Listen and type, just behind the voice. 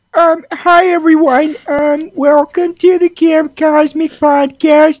Hi everyone. Welcome to the Camp Cosmic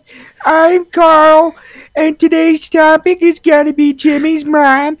Podcast. I'm Carl, and today's topic is gonna be Jimmy's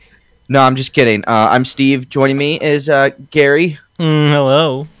mom. No, I'm just kidding. I'm Steve. Joining me is Gary,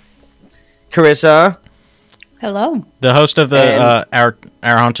 Hello. Carissa, Hello. The host of the And-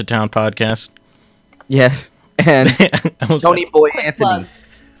 Our Haunted Town podcast. yes, and I almost Tony Boy Quick Anthony. plug.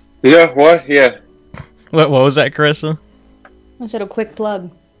 Yeah, what? Yeah. what was that, Carissa? I said a quick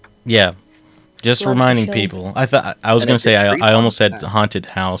plug. Yeah. Just Plug the reminding show. people. I thought I was And going to it's say a free I almost said podcast. haunted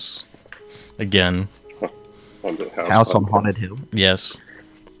house again. House on Haunted Hill. Yes.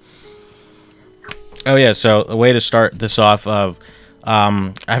 Oh yeah, so a way to start this off of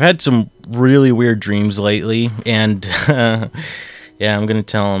I've had some really weird dreams lately, and yeah, I'm gonna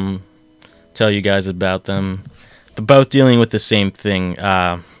tell you guys about them. But both dealing with the same thing.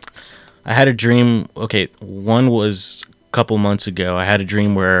 I had a dream. Okay, one was a couple months ago. I had a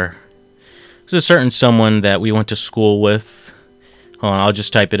dream where there's a certain someone that we went to school with. Hold on, I'll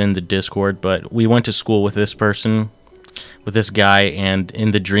just type it in the Discord. But we went to school with this person, with this guy, and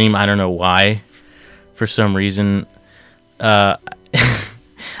in the dream, I don't know why, for some reason, I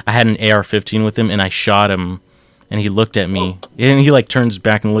had an AR-15 with him, and I shot him, and he looked at me, and he like turns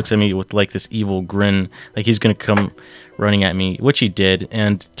back and looks at me with like this evil grin, like he's gonna come running at me, which he did,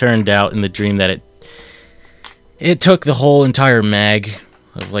 and turned out in the dream that it took the whole entire mag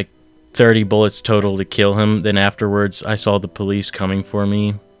of like 30 bullets total to kill him. Then afterwards, I saw the police coming for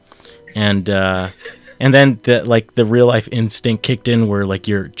me, and then the real life instinct kicked in where like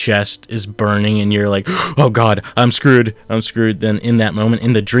your chest is burning and you're like, oh god, I'm screwed. Then in that moment,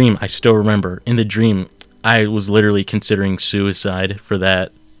 in the dream, I still remember, in the dream, I was literally considering suicide for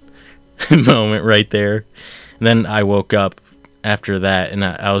that moment right there. And then I woke up after that and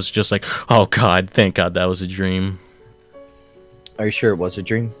I was just like, oh god, thank god that was a dream. Are you sure it was a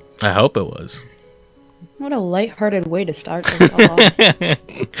dream? I hope it was. What a lighthearted way to start this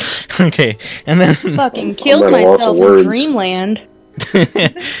off. Okay, and then Fucking killed I'm at a loss myself of in words. dreamland.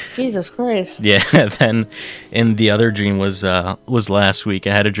 Jesus Christ. yeah, then in the other dream was last week.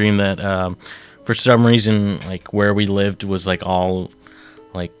 I had a dream that for some reason, like where we lived was like all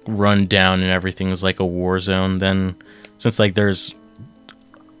like run down and everything was like a war zone. Then since like there's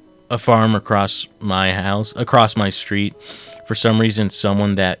a farm across my street, for some reason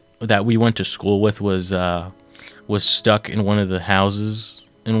someone that we went to school with was stuck in one of the houses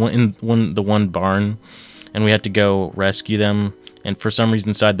in the one barn, and we had to go rescue them. And for some reason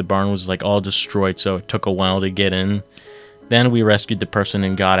inside the barn was like all destroyed, so it took a while to get in. Then we rescued the person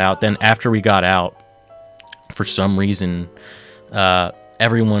and got out. Then after we got out, for some reason,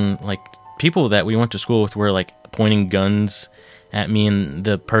 everyone, like people that we went to school with, were like pointing guns at me and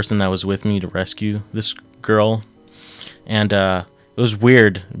the person that was with me to rescue this girl. And it was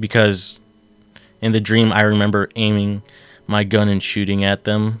weird because in the dream I remember aiming my gun and shooting at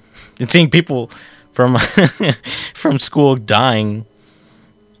them and seeing people from from school dying.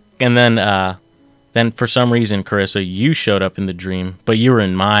 And then for some reason, Carissa, you showed up in the dream, but you were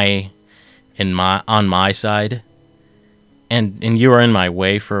on my side, and you were in my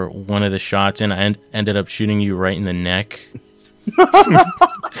way for one of the shots, and I ended up shooting you right in the neck.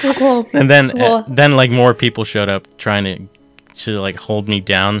 Cool. And then Cool. then like more people showed up trying to like hold me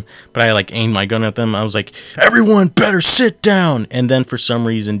down, but I like aimed my gun at them. I was like, everyone better sit down. And then for some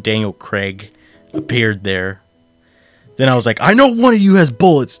reason Daniel Craig appeared there. Then I was like, I know one of you has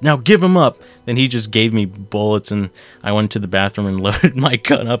bullets, now give him up. Then he just gave me bullets, and I went to the bathroom and loaded my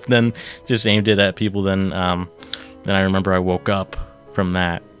gun up, then just aimed it at people. Then I remember I woke up from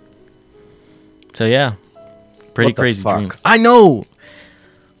that. So yeah, pretty What the crazy fuck? dream. I know.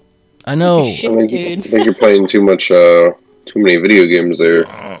 Shit, I dude. think you're playing too many video games there.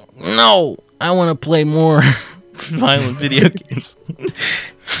 No, I want to play more violent video games.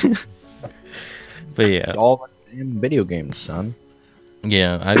 But yeah, It's all in video games, son.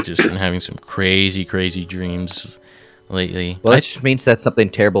 yeah, I've just been having some crazy dreams lately. Well, that just means that something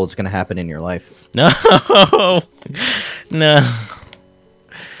terrible is going to happen in your life. No, no.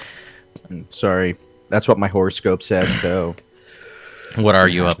 Sorry. That's what my horoscope said, so... What are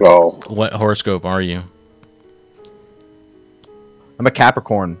you up? Well, What horoscope are you? I'm a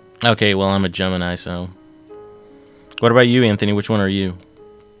Capricorn. Okay, well, I'm a Gemini, so. What about you, Anthony? Which one are you?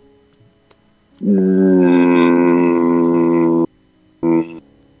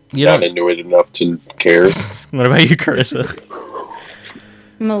 You not don't. into it enough to care. What about you, Carissa?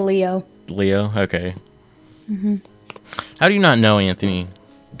 I'm a Leo. Leo. Okay. Mm-hmm. How do you not know, Anthony?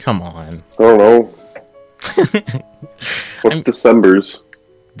 Come on. I don't know. What's December's?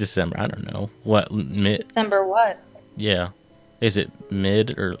 December. I don't know. What mid? December what? Yeah. Is it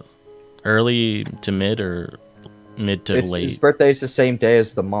mid or early to mid or mid to His late? birthday's the same day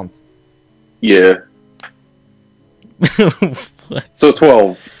as the month. Yeah. So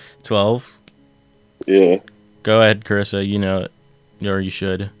 12. 12? Yeah. Go ahead, Carissa. You know it. Or you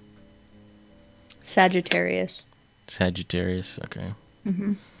should. Sagittarius. Sagittarius. Okay.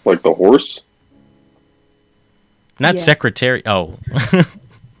 Like the horse? Not Yeah. secretary. Oh.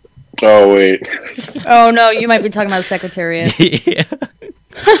 Oh, wait. Oh no, you might be talking about Secretariat. Yeah.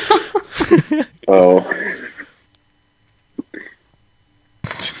 Oh.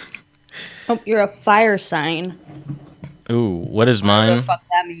 Oh, you're a fire sign. Ooh, what is Whatever mine? the fuck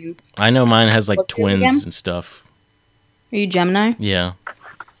that means. I know mine has like What's yours twins again? and stuff. Are you Gemini? Yeah.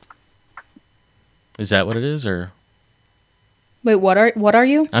 Is that what it is, or Wait, what are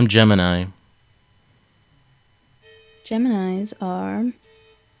you? I'm Gemini? Geminis are.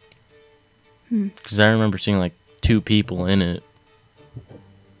 Because I remember seeing like 2 people in it.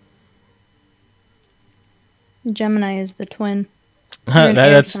 Gemini is the twin. You're an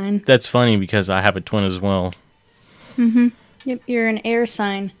air sign. That's funny because I have a twin as well. Yep, you're an air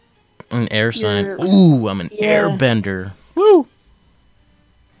sign. An air sign. You're- Ooh, I'm an Yeah. airbender. Woo!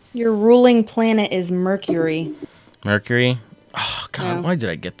 Your ruling planet is Mercury. Mercury. Oh God, Yeah. why did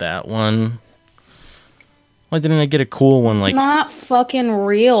I get that one? Why didn't I get a cool one like? Not fucking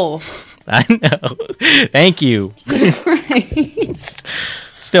real. I know. Thank you. Christ.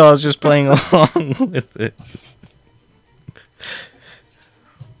 Still, I was just playing along with it.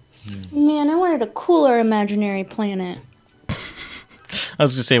 Man, I wanted a cooler imaginary planet. I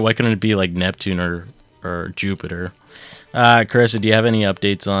was gonna say, why couldn't it be like Neptune or Jupiter? Carissa, do you have any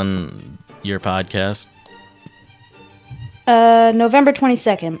updates on your podcast? November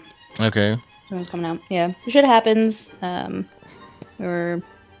 22nd. Okay. When it's coming out. Yeah. Shit happens. There were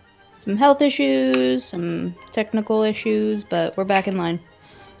some health issues, some technical issues, but we're back in line.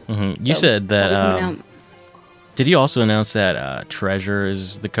 You So, said that. that'll be coming out. Did you also announce that Treasure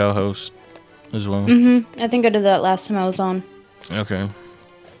is the co-host as well? I think I did that last time I was on. Okay.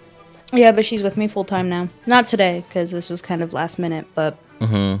 Yeah, but she's with me full time now. Not today, because this was kind of last minute, but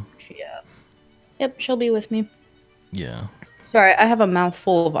she, yep, she'll be with me. Yeah. Sorry, I have a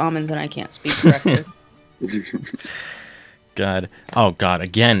mouthful of almonds and I can't speak correctly. God. Oh God.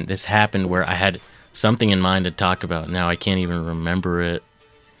 Again, this happened where I had something in mind to talk about. Now I can't even remember it.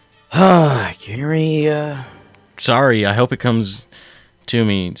 Gary, Sorry. I hope it comes to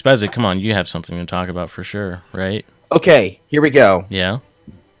me. Spezza, come on. You have something to talk about for sure, right? Okay, here we go. Yeah.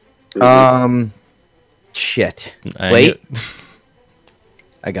 Shit. I Wait. knew-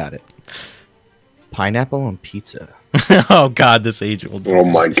 I got it. Pineapple on pizza. Oh God, this age old. Oh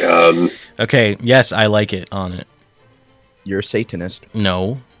my god. Okay. Yes, I like it on it. You're a Satanist.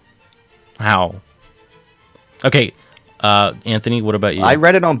 No. How? Okay. Anthony, what about you? I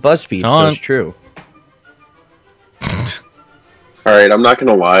read it on BuzzFeed, so it's true. Alright, I'm not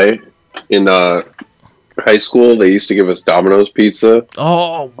gonna lie. In high school, they used to give us Domino's pizza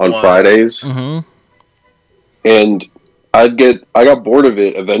Oh. on wow. Fridays. Mm-hmm. And I got bored of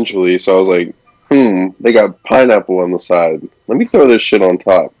it eventually, so I was like, they got pineapple on the side. Let me throw this shit on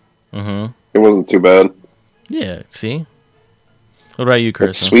top. Mm-hmm. It wasn't too bad. Yeah. See. What about you,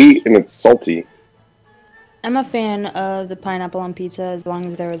 Chris? It's sweet and it's salty. I'm a fan of the pineapple on pizza as long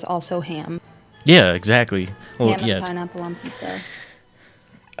as there is also ham. Yeah. Exactly. Well, Ham yeah. and pineapple on pizza.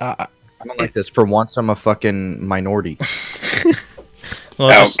 I don't like this. For once, I'm a fucking minority.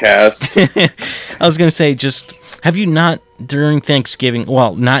 Outcast. I was gonna say, just have you not during Thanksgiving?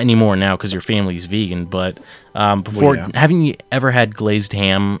 Well, not anymore now because your family's vegan. But before, yeah. haven't you ever had glazed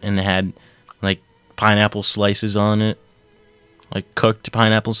ham and had like pineapple slices on it, like cooked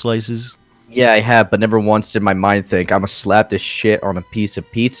pineapple slices? Yeah, I have, but never once did my mind think I'm gonna slap this shit on a piece of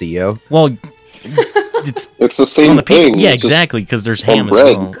pizza, yo. Well, it's It's the same on the pizza. thing. Yeah, It's just exactly. Because there's on ham as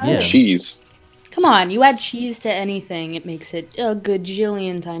bread, well. Yeah. cheese. Come on, you add cheese to anything, it makes it a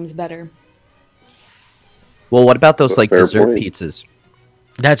gajillion times better. Well, what about those That's a like fair dessert point. pizzas?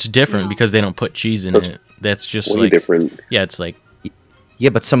 That's different No. because they don't put cheese in That's it. That's just Way like different. yeah, it's like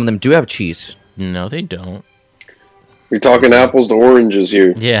Yeah, but some of them do have cheese. no, they don't. You're talking apples to oranges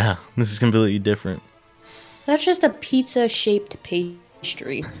here. Yeah, this is completely different. That's just a pizza-shaped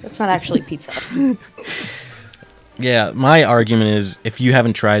pastry. That's not actually pizza. Yeah, my argument is if you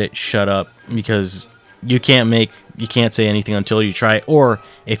haven't tried it, shut up because you can't say anything until you try it. Or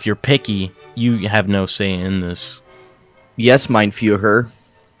if you're picky, you have no say in this. Yes, mein Führer.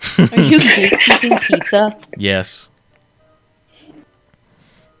 Are you gatekeeping pizza? Yes.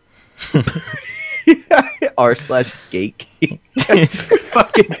 R/gate.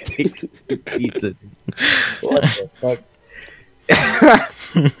 Fucking gate pizza. What the fuck?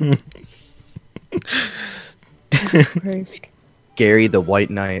 Christ. Gary the White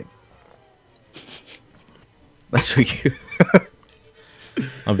Knight. That's what you.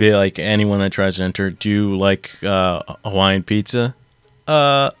 I'll be like, anyone that tries to enter, do you like Hawaiian pizza?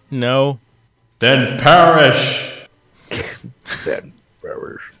 No. Then perish. Then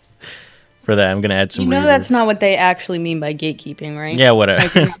Browers. For that, I'm gonna add some. You know reverb. that's not what they actually mean by gatekeeping, right? Yeah, whatever.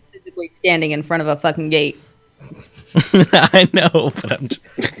 Like you're not physically standing in front of a fucking gate. I know, but I'm.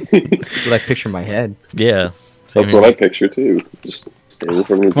 That's what I picture in my head. Yeah. Same That's here. what I picture too. Just standing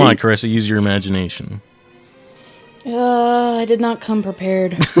from the Come on, gate. Carissa, use your imagination. I did not come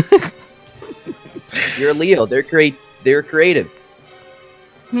prepared. You're a Leo. They're great. They're creative.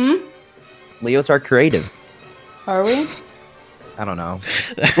 Leos are creative. Are we? I don't know.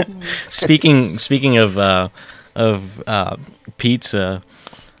 Speaking of pizza,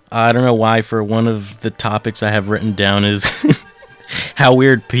 I don't know why. For one of the topics I have written down is how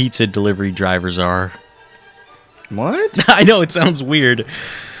weird pizza delivery drivers are. What? I know it sounds weird,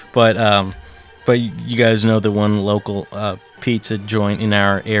 but you guys know the one local pizza joint in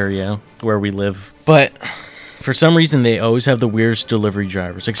our area where we live. But for some reason, they always have the weirdest delivery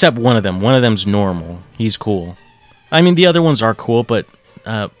drivers. Except one of them. One of them's normal. He's cool. I mean, the other ones are cool, but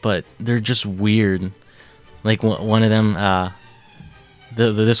they're just weird. Like one of them,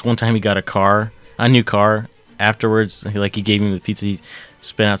 this one time he got a new car. Afterwards, he gave me the pizza. He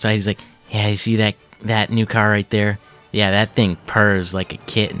spent outside. He's like, "Yeah, you see that new car right there? Yeah, that thing purrs like a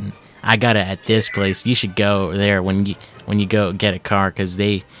kitten. I got it at this place. You should go there when you go get a car, because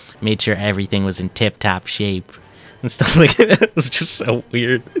they made sure everything was in tip-top shape." And stuff like that. It was just so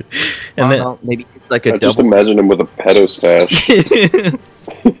weird. I And don't then know. Maybe it's like a I just double. imagine him with a pedo stash. I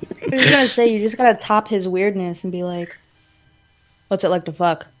was gonna say, you just gotta top his weirdness and be like, "What's it like to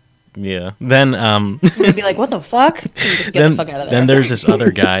fuck?" yeah. Then And he'd be like, "What the fuck?" And just get the fuck out of there. Then there's this other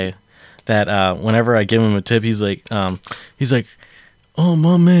guy that whenever I give him a tip, he's like, "Oh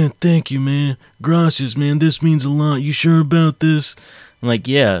my man, thank you, man. Gracias, man. This means a lot. You sure about this?" I'm like,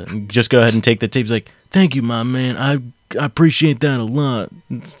 "Yeah." Just go ahead and take the tip. He's like, "Thank you, my man. I appreciate that a lot."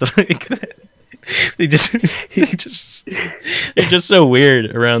 And stuff like that. They're just so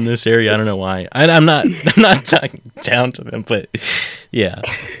weird around this area. I don't know why. I'm not talking down to them, but yeah.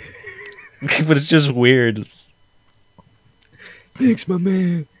 But it's just weird. Thanks, my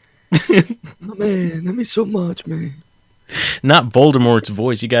man. My man, that means so much, man. Not Voldemort's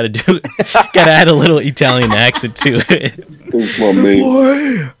voice. You gotta add a little Italian accent to it. Thanks, my man.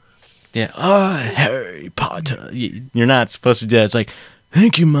 Boy. Yeah. Oh, Harry Potter. You're not supposed to do that. It's like,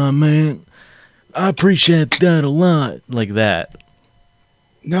 "Thank you, my man. I appreciate that a lot." Like that.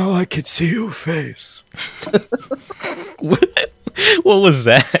 Now I can see your face. What was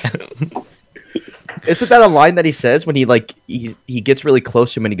that? Isn't that a line that he says when he gets really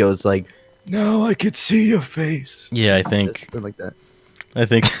close to him and he goes like, "Now I can see your face." Yeah, I He says think something like that.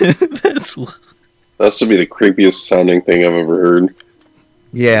 that's what. That has to be the creepiest sounding thing I've ever heard.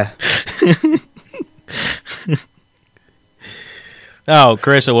 Yeah. Oh,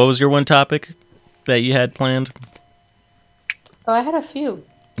 Carissa, what was your one topic that you had planned? Oh, I had a few.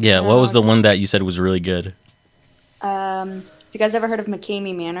 Yeah, what was the one that you said was really good? Have you guys ever heard of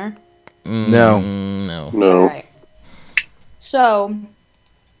McCamey Manor? No. No. No. Alright. So,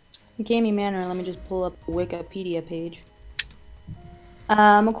 McCamey Manor, let me just pull up the Wikipedia page.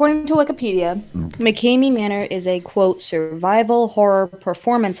 According to Wikipedia, McCamey Manor is a, quote, survival horror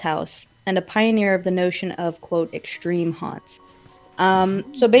performance house and a pioneer of the notion of, quote, extreme haunts.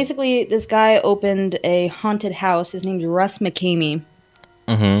 So basically, this guy opened a haunted house. His name's Russ McCamey.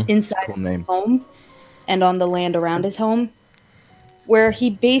 Mm-hmm. Inside Cool his name. home and on the land around his home, where he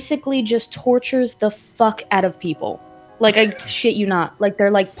basically just tortures the fuck out of people. Like, I shit you not. Like,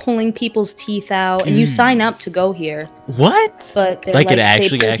 they're like pulling people's teeth out, and you sign up to go here. What? But they're Like it they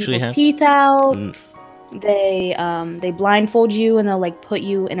actually pull actually people's happened? teeth out. Mm. They blindfold you and they'll like put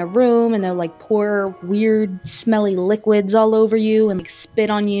you in a room and they'll like pour weird smelly liquids all over you and like spit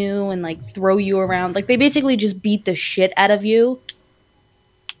on you and like throw you around. Like, they basically just beat the shit out of you.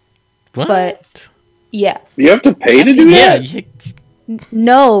 What? But yeah. You have to pay to do yeah. that?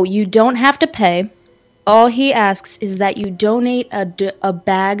 No, you don't have to pay. All he asks is that you donate a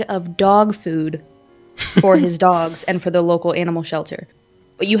bag of dog food for his dogs and for the local animal shelter.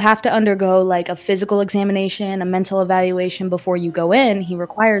 But you have to undergo like a physical examination, a mental evaluation before you go in. He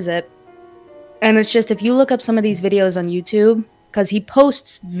requires it. And it's just, if you look up some of these videos on YouTube, because he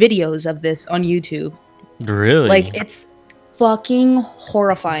posts videos of this on YouTube, Really? like, it's fucking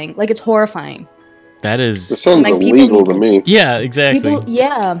horrifying. Like, it's horrifying. That This is. sounds Like, people illegal need to to- me. Yeah, exactly.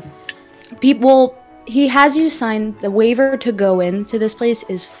 People he has you sign the waiver to go into this place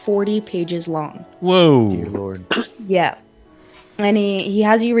is 40 pages long. Dear Whoa. Lord. Yeah. And he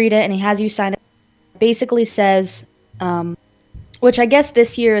has you read it and he has you sign it. Basically says, which I guess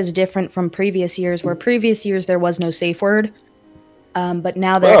this year is different from previous years, where previous years there was no safe word, but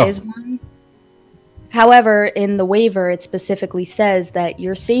now there is one. However, in the waiver, it specifically says that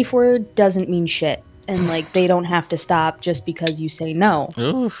your safe word doesn't mean shit, and like they don't have to stop just because you say no.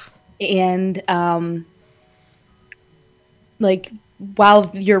 Oof. And like while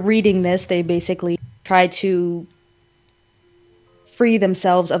you're reading this, they basically try to free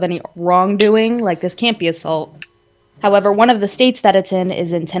themselves of any wrongdoing. Like this can't be assault. However, one of the states that it's in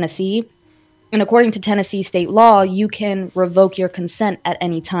is in Tennessee, and according to Tennessee state law, you can revoke your consent at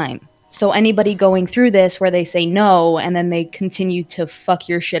any time. So anybody going through this where they say no and then they continue to fuck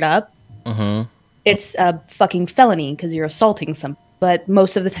your shit up, it's a fucking felony because you're assaulting somebody. But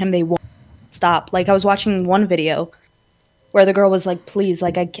most of the time they won't stop. Like I was watching one video where the girl was like, please,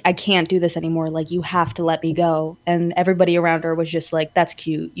 like I can't do this anymore. Like you have to let me go. And everybody around her was just like, that's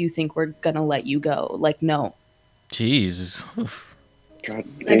cute. You think we're gonna let you go. Like, no. Jeez. Oof. God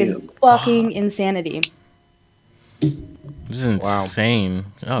Like it's damn. fucking insanity. This is insane.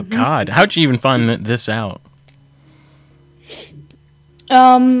 Oh, God. How'd you even find this out?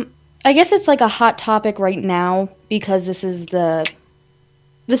 I guess it's like a hot topic right now because this is the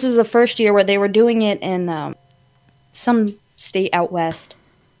first year where they were doing it in some state out west,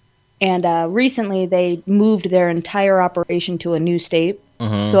 and recently they moved their entire operation to a new state.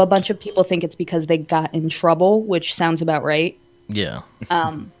 So a bunch of people think it's because they got in trouble, which sounds about right. Yeah.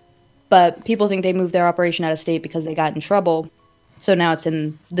 But people think they moved their operation out of state because they got in trouble. So now it's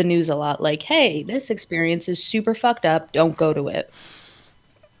in the news a lot. Like, hey, this experience is super fucked up. Don't go to it.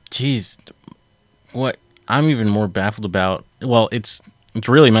 Jeez. What I'm even more baffled about, well, it's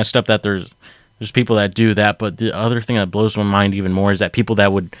really messed up that there's people that do that, but the other thing that blows my mind even more is that people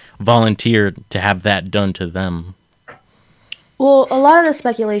that would volunteer to have that done to them. Well, a lot of the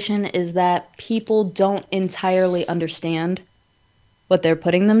speculation is that people don't entirely understand what they're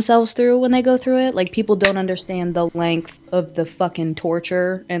putting themselves through when they go through it. Like, people don't understand the length of the fucking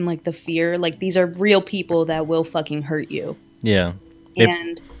torture and, like, the fear. Like, these are real people that will fucking hurt you. Yeah.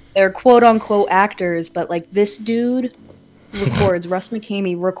 And they're quote-unquote actors, but, like, this dude records, Russ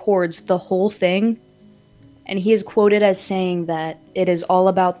McKamey records the whole thing, and he is quoted as saying that it is all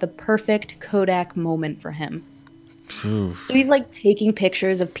about the perfect Kodak moment for him. Oof. So he's, like, taking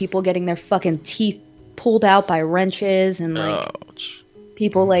pictures of people getting their fucking teeth pulled out by wrenches and, like, Ouch.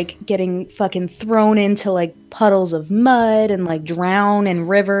 people, like, getting fucking thrown into, like, puddles of mud and, like, drown in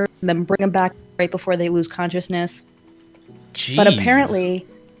rivers and then bring them back right before they lose consciousness. Jeez. But apparently,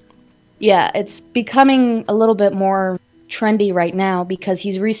 yeah, it's becoming a little bit more trendy right now because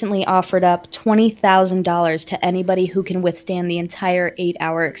he's recently offered up $20,000 to anybody who can withstand the entire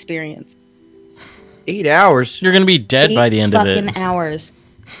 8-hour experience. 8 hours? You're going to be dead by the end of it. Fucking hours.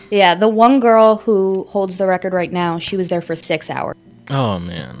 Yeah, the one girl who holds the record right now, she was there for 6 hours. Oh,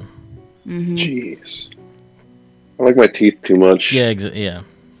 man. Jeez. I like my teeth too much. Yeah, yeah.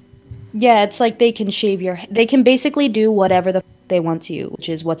 Yeah, it's like they can they can basically do whatever the f- they want to you, which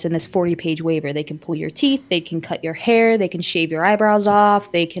is what's in this 40-page waiver. They can pull your teeth, they can cut your hair, they can shave your eyebrows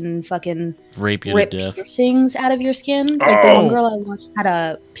off, they can fucking Rape you rip to death. piercings out of your skin. Like the one girl I watched had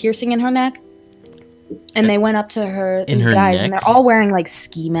a piercing in her neck, and they went up to her, In these her guys, neck? and they're all wearing like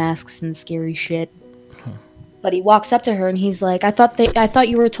ski masks and scary shit. But he walks up to her and he's like, I thought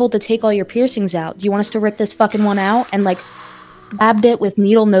you were told to take all your piercings out. Do you want us to rip this fucking one out? And like grabbed it with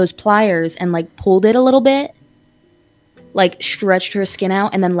needle nose pliers and like pulled it a little bit, like stretched her skin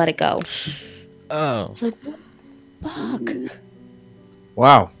out and then let it go. Oh. It's like, what the fuck?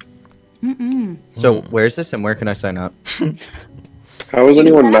 Wow. Mm-mm. So, where's this and where can I sign up? How has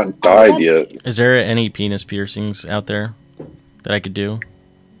anyone not died yet? Is there any penis piercings out there that I could do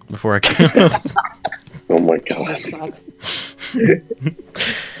before I go? Oh my god.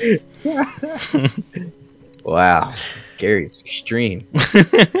 Wow. Gary's extreme. So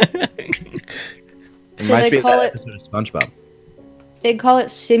Reminds they me of call that it episode of SpongeBob. they call it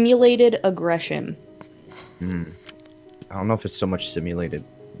simulated aggression. I don't know if it's so much simulated.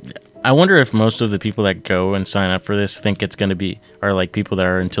 I wonder if most of the people that go and sign up for this think it's going to be, are like people that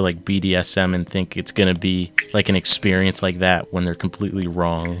are into like BDSM and think it's going to be like an experience like that when they're completely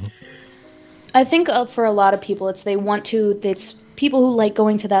wrong. I think for a lot of people, it's people who like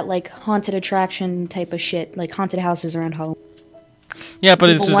going to that like haunted attraction type of shit, like haunted houses around Halloween. Yeah, but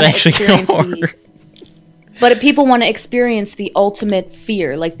this is wanna actually experience horror. But people want to experience the ultimate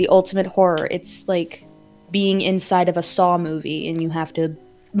fear, like the ultimate horror. It's like being inside of a Saw movie and you have to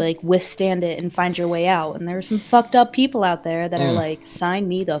like withstand it and find your way out. And there's some fucked up people out there that are like, sign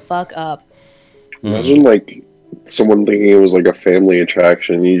me the fuck up. Imagine like someone thinking it was like a family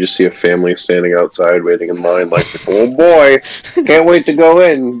attraction. You just see a family standing outside waiting in line, like, oh boy, can't wait to go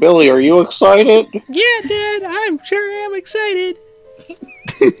in. Billy, are you excited? Yeah, Dad, I'm sure am excited.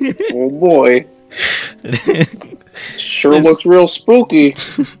 Oh boy, sure looks real spooky.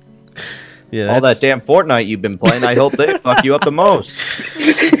 Yeah, All that damn Fortnite you've been playing, I hope they fuck you up the most.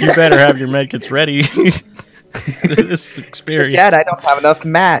 You better have your medkits ready. This experience. Dad, I don't have enough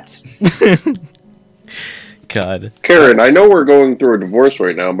mats. God. Karen, I know we're going through a divorce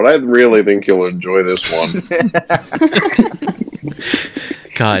right now, but I really think you'll enjoy this one.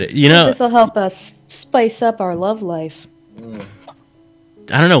 God, you know, This will help us spice up our love life.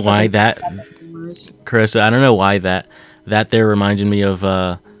 I don't know why that, Carissa, I don't know why that there reminded me of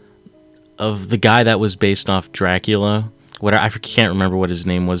the guy that was based off Dracula. I can't remember what his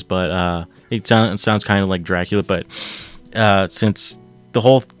name was, but it sounds kind of like Dracula. But since the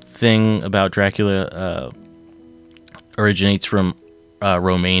whole thing about Dracula originates from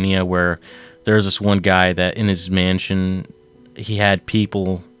Romania, where there's this one guy that in his mansion he had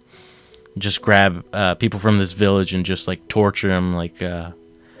people just grab people from this village and just like torture them. Like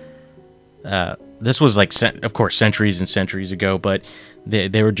this was like of course centuries and centuries ago, but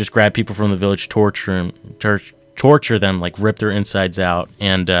they would just grab people from the village, torture them, like rip their insides out,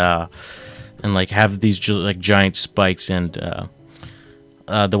 and like have these like giant spikes. And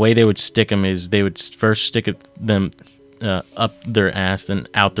the way they would stick them is they would first stick them up their ass, then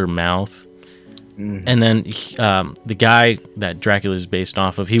out their mouth. And then the guy that Dracula is based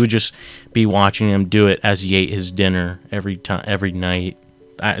off of, he would just be watching him do it as he ate his dinner every night.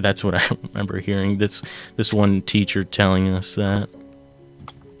 That's what I remember hearing. This one teacher telling us that.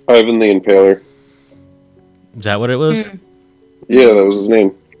 Ivan the Impaler. Is that what it was? Yeah, that was his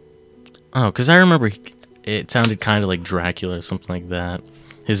name. Oh, because I remember it sounded kind of like Dracula or something like that.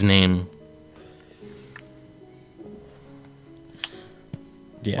 His name.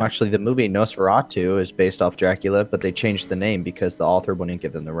 Yeah. Well, actually, the movie Nosferatu is based off Dracula, but they changed the name because the author wouldn't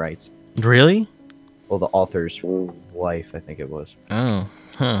give them the rights. Really? Well, the author's wife, I think it was. Oh,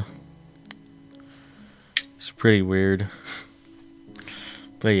 huh. It's pretty weird.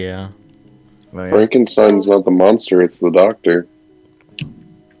 But yeah. Well, yeah. Frankenstein's not the monster, it's the doctor.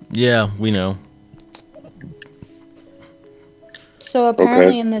 Yeah, we know. So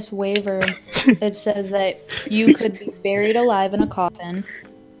apparently in this waiver, it says that you could be buried alive in a coffin,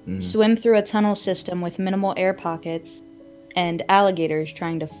 swim through a tunnel system with minimal air pockets, and alligators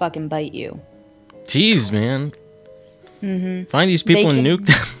trying to fucking bite you. Jeez, man. Find these people and nuke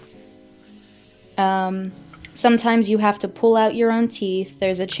them. Sometimes you have to pull out your own teeth.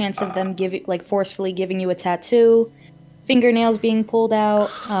 There's a chance of them forcefully giving you a tattoo, fingernails being pulled out,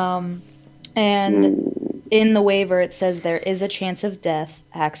 and in the waiver it says there is a chance of death.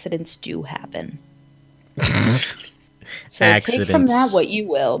 Accidents do happen. So take from that what you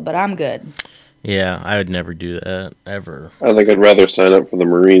will, but I'm good. Yeah, I would never do that, ever. I think I'd rather sign up for the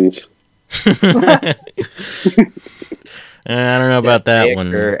Marines. I don't know about that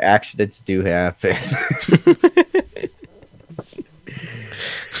one. Accidents do happen.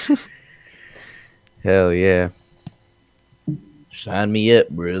 Hell yeah. Sign me up,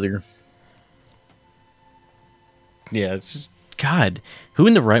 brother. Yeah, it's just, God, who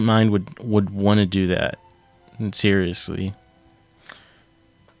in the right mind would want to do that? Seriously.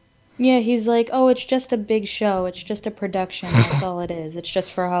 Yeah, he's like, oh, it's just a big show. It's just a production. That's all it is. It's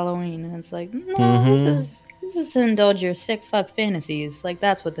just for Halloween. And it's like, no, this is to indulge your sick fuck fantasies. Like,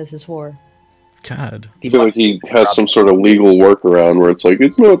 that's what this is for. God. I feel like he has some sort of legal workaround where it's like,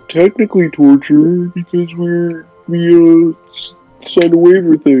 it's not technically torture because we signed a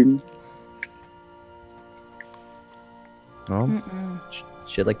waiver thing. Oh,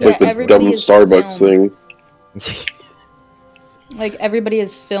 shit like It's like Yeah, the dumb everybody is Starbucks thing. Like, everybody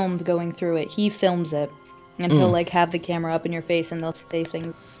is filmed going through it. He films it. And he'll, like, have the camera up in your face and they'll say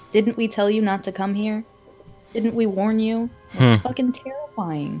things. Didn't we tell you not to come here? Didn't we warn you? It's fucking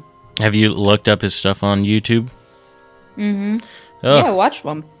terrifying. Have you looked up his stuff on YouTube? Mm-hmm. Oh. Yeah, I watched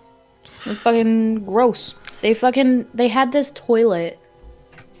one. It's fucking gross. They had this toilet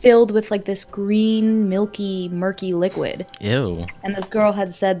filled with, like, this green, milky, murky liquid. Ew. And this girl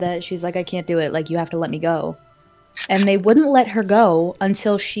had said that she's like, I can't do it. Like, you have to let me go. And they wouldn't let her go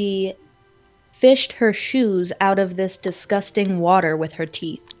until she fished her shoes out of this disgusting water with her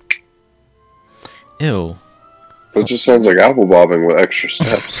teeth. Ew. It just sounds like apple bobbing with extra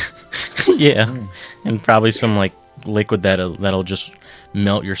steps. Yeah. And probably some, like, liquid that'll just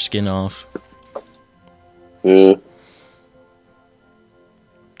melt your skin off. Yeah.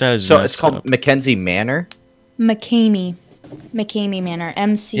 That is So it's messed called up. Mackenzie Manor. McCamey Manor.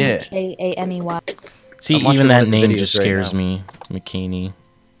 McCamey. See, I'm watching even one that of the name videos just right scares now. me. McCaney.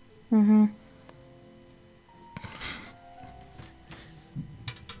 Mm-hmm.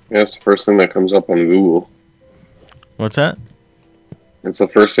 Yeah, it's the first thing that comes up on Google. What's that? It's the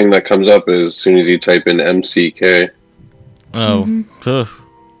first thing that comes up as soon as you type in MCK. Oh. Ugh.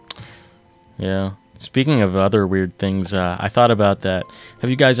 Yeah. Speaking of other weird things, I thought about that. Have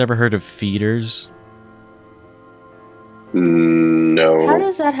you guys ever heard of feeders? How No.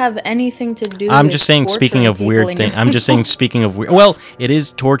 does that have anything to do I'm with just saying, speaking torturing of people weird in your thing. I'm just saying, home? speaking of weird. Well, it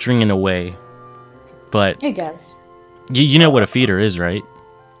is torturing in a way, but I guess. you know what a feeder is, right?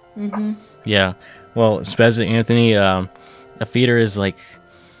 Mm-hmm. Yeah. Well, Spez Anthony, a feeder is like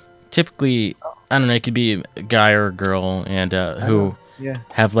typically, I don't know, it could be a guy or a girl, and who Yeah.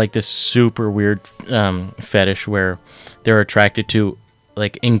 have like this super weird fetish where they're attracted to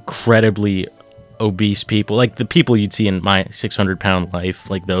like incredibly obese people, like the people you'd see in My 600-Pound Life,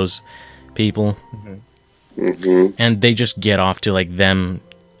 like those people, Hmm. and they just get off to like them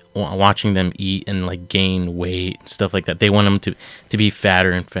watching them eat and like gain weight, stuff like that. They want them to be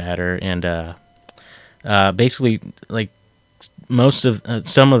fatter and fatter, and basically like most of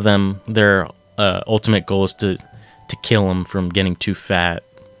some of them, their ultimate goal is to kill them from getting too fat.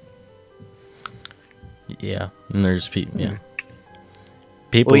 Yeah, and there's people. Yeah,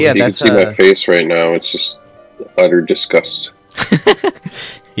 people. Well, yeah, If you can that's see my face right now, it's just utter disgust.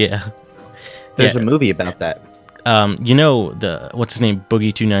 Yeah. there's Yeah. a movie about that. You know what's his name?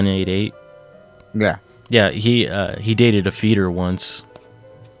 Boogie 2988. Yeah. Yeah, he dated a feeder once.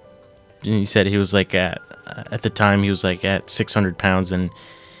 And he said he was like at the time he was like at 600 pounds, and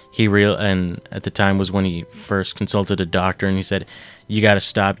and at the time was when he first consulted a doctor, and he said, you got to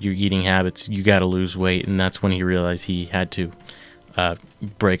stop your eating habits, you got to lose weight, and that's when he realized he had to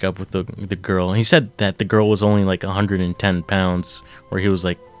break up with the girl. And he said that the girl was only like 110 pounds, where he was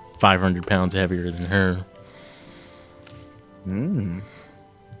like 500 pounds heavier than her.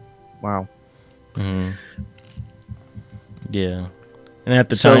 Wow. Yeah. And at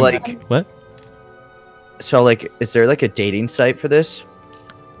the So, time, like- what? So, like, is there like a dating site for this?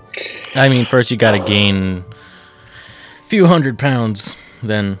 I mean, first you got to gain a few hundred pounds,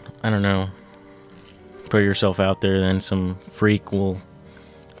 then I don't know, put yourself out there, then some freak will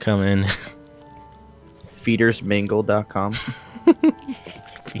come in. Feedersmingle.com.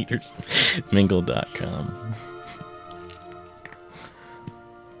 Feedersmingle.com.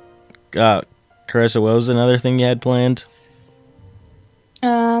 Carissa, what was another thing you had planned?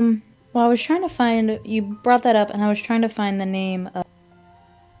 Well, I was trying to find. You brought that up, and I was trying to find the name of.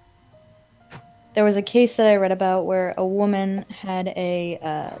 There was a case that I read about where a woman had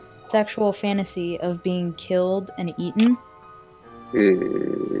a sexual fantasy of being killed and eaten,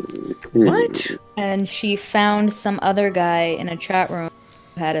 What? and she found some other guy in a chat room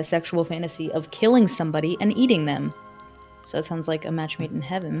who had a sexual fantasy of killing somebody and eating them. So it sounds like a match made in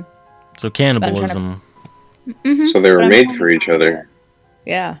heaven. So cannibalism. So they were But I'm made trying for to each find other.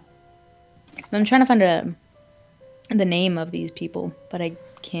 Yeah. I'm trying to find the name of these people, but I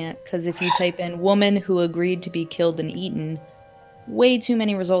can't, because if you type in woman who agreed to be killed and eaten, way too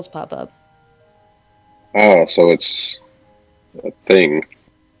many results pop up. Oh, so it's a thing.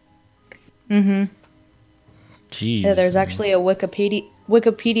 Mm-hmm. Jeez. Yeah, there's actually a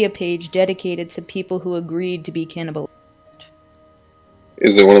Wikipedia page dedicated to people who agreed to be cannibal.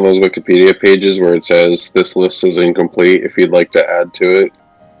 Is it one of those Wikipedia pages where it says this list is incomplete if you'd like to add to it?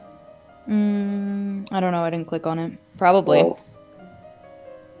 I don't know. I didn't click on it. Probably. Well,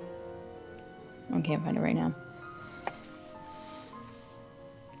 I can't find it right now.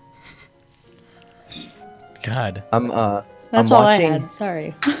 God. That's all watching, I had.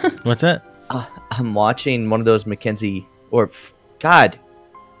 Sorry. What's that? I'm watching one of those Mackenzie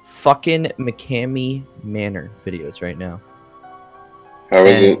fucking McCamey Manor videos right now. how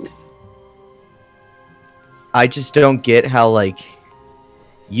is And it? I just don't get how like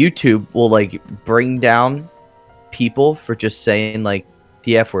YouTube will like bring down people for just saying like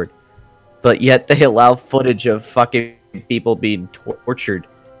the F word, but yet they allow footage of fucking people being tortured.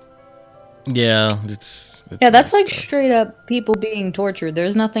 Yeah, it's Yeah, that's messed like up. straight up people being tortured.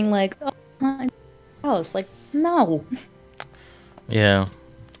 There's nothing like, oh, my house. Like, no. Yeah.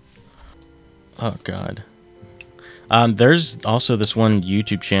 Oh God. There's also this one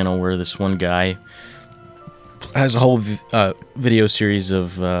YouTube channel where this one guy has a whole video series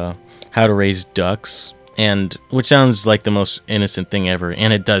of how to raise ducks, and which sounds like the most innocent thing ever,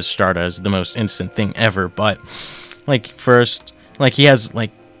 and it does start as the most innocent thing ever. But like first, like he has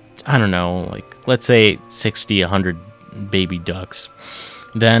like I don't know, like let's say 60, 100 baby ducks,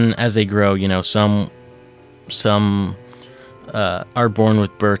 Then as they grow, some are born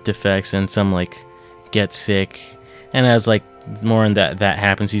with birth defects, and some like get sick. And as like more in that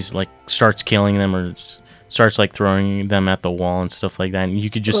happens, he's like starts killing them or starts like throwing them at the wall and stuff like that. And you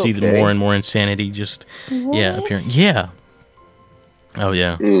could just see the more and more insanity just appearing. Yeah. Oh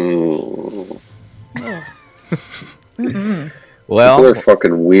yeah. Well, people are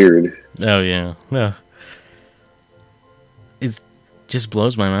fucking weird. Oh yeah. Yeah. It just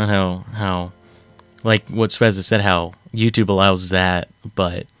blows my mind how like what Spezza said, how YouTube allows that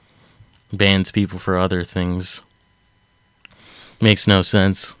but bans people for other things. Makes no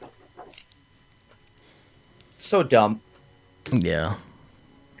sense. So dumb. Yeah.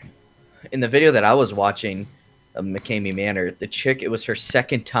 In the video that I was watching of McCamey Manor, the chick, it was her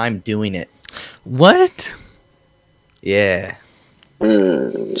second time doing it. What? Yeah.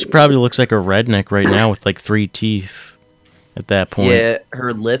 She probably looks like a redneck right now with like 3 teeth at that point. Yeah,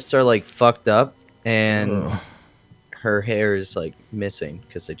 her lips are like fucked up and her hair is like missing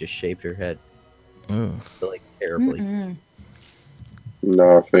because they just shaved her head. So, like terribly.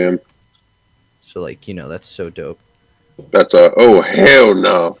 Nah, fam. So like, that's so dope. That's a hell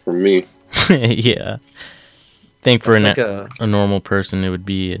no for me. Yeah. Think for That's a normal person, it would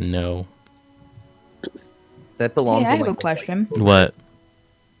be a no. That belongs I in have like a question. What?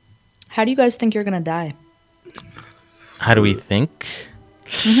 How do you guys think you're gonna die? How do we think?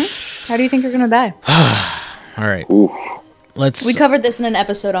 How do you think you're gonna die? All right. Oof. We covered this in an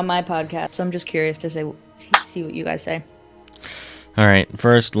episode on my podcast, so I'm just curious to see what you guys say. All right.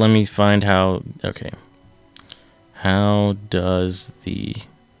 First, let me find how. Okay. How does the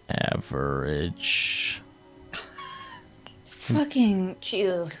average Fucking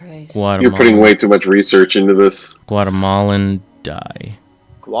Jesus Christ. You're putting way too much research into this. Guatemalan die?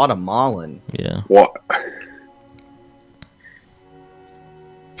 Guatemalan. Yeah. What?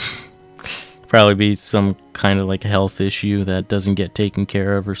 Probably be some kind of like health issue that doesn't get taken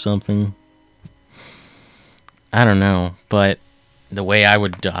care of or something. I don't know, but the way I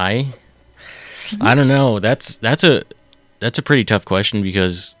would die, I don't know. That's a pretty tough question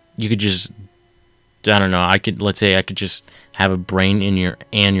because you could just, I don't know. Let's say I could just have a brain in your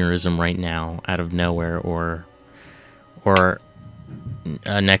aneurysm right now out of nowhere, or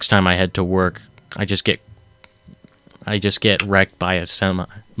next time I head to work, I just get wrecked by a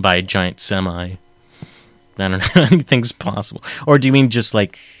giant semi. I don't know. Anything's possible. Or do you mean just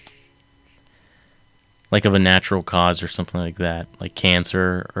like of a natural cause or something like that, like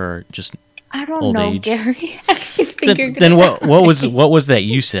cancer or just I don't old know, age? Gary. I think you're Then gonna what was that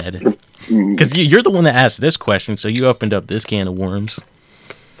you said? Because you're the one that asked this question, so you opened up this can of worms.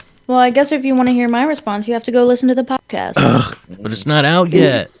 Well, I guess if you want to hear my response, you have to go listen to the podcast. But it's not out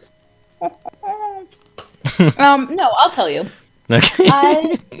yet. No, I'll tell you. Okay.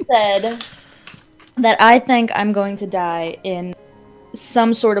 I said that I think I'm going to die in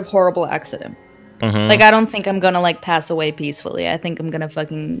some sort of horrible accident. Mhm. Like, I don't think I'm gonna, like, pass away peacefully. I think I'm gonna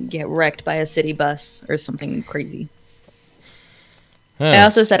fucking get wrecked by a city bus or something crazy. I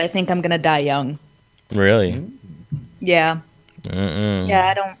also said I think I'm gonna die young. Really? Yeah. Mm-mm. Yeah,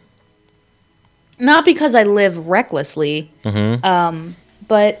 I don't... Not because I live recklessly,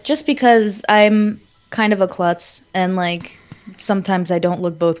 but just because I'm kind of a klutz, and, like, sometimes I don't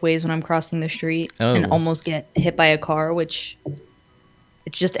look both ways when I'm crossing the street and almost get hit by a car, which...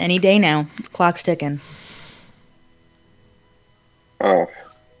 It's just any day now. The clock's ticking. Oh.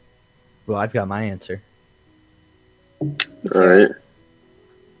 Well, I've got my answer. Alright.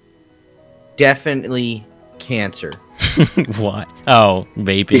 Definitely cancer. What? Oh,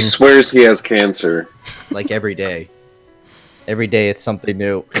 vaping. He swears he has cancer. Like every day. Every day it's something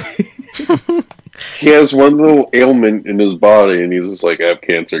new. He has one little ailment in his body, and he's just like, I have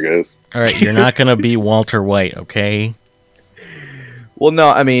cancer, guys. All right, you're not gonna be Walter White, okay? Well, no,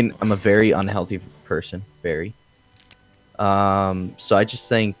 I mean, I'm a very unhealthy person. Very. So I just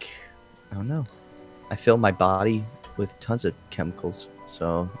think, I don't know. I fill my body with tons of chemicals.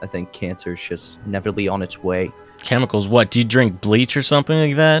 So I think cancer is just inevitably on its way. Chemicals? What? Do you drink bleach or something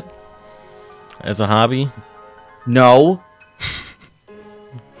like that? As a hobby? No.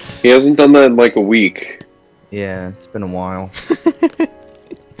 He hasn't done that in like a week. Yeah, it's been a while.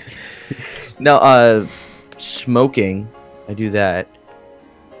 No, smoking. I do that.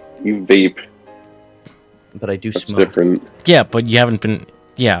 You vape. But I do That's smoke. different. Yeah, but you haven't been...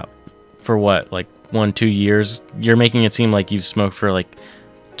 Yeah, for what? Like 1-2 years? You're making it seem like you've smoked for like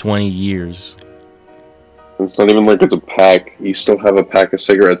 20 years. It's not even like it's a pack. You still have a pack of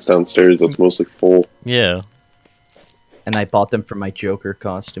cigarettes downstairs that's mostly full. Yeah. And I bought them for my Joker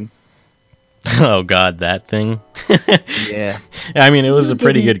costume. Oh God, that thing. Yeah. I mean, it was You a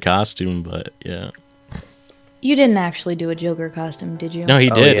pretty didn't- good costume, but yeah. You didn't actually do a Joker costume, did you? No,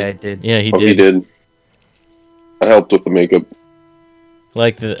 he Oh, did. yeah, I did. Yeah, he Oh, did. he did. I helped with the makeup.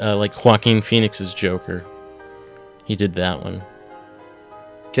 Like like Joaquin Phoenix's Joker. He did that one.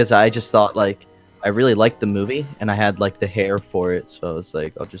 Because I just thought, like, I really liked the movie, and I had, like, the hair for it, so I was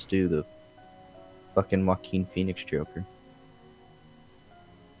like, I'll just do the fucking Joaquin Phoenix Joker.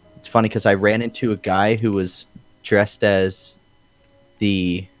 It's funny because I ran into a guy who was dressed as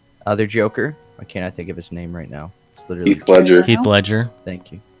the other Joker. Why can't I think of his name right now? It's literally... Heath Ledger. Heath Ledger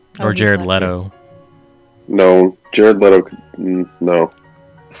Thank you. Oh, or Heath Jared Ledger. Leto. No, Jared Leto. No.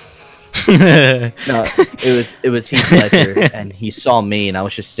 No, it was Heath Ledger, and he saw me, and I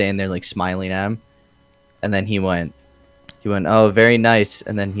was just standing there, like, smiling at him. And then he went, oh, very nice.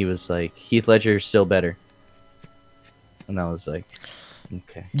 And then he was like, Heath Ledger is still better. And I was like,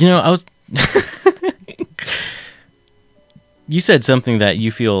 okay. You know, I was. You said something that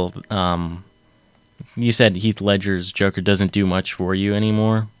you feel. You said Heath Ledger's Joker doesn't do much for you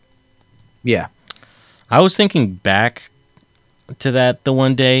anymore. Yeah. I was thinking back to that the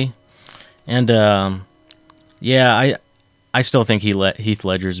one day, and yeah, I still think Heath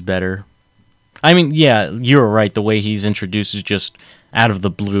Ledger's better. I mean, yeah, you're right. The way he's introduced is just out of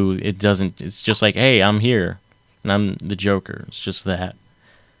the blue. It doesn't. It's just like, hey, I'm here, and I'm the Joker. It's just that.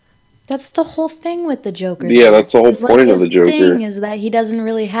 That's the whole thing with the Joker. Yeah, though. that's the whole It's point of his the Joker. thing is that he doesn't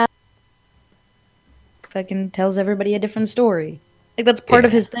really have. Fucking tells everybody a different story. Like that's part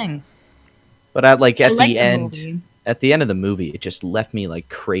of Yeah. his thing. But at like I at like the end, movie. at the end of the movie, it just left me like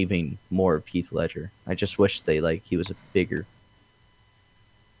craving more of Heath Ledger. I just wish he was a bigger,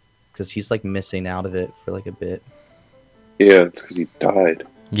 because he's like missing out of it for like a bit. Yeah, it's because he died.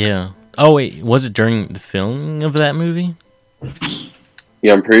 Yeah. Oh wait, was it during the filming of that movie?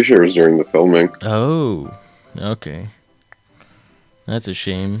 Yeah, I'm pretty sure it was during the filming. Oh, okay. That's a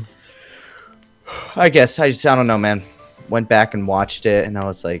shame. I guess I don't know, man. Went back and watched it, and I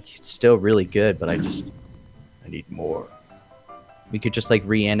was like, it's still really good, but I need more. We could just like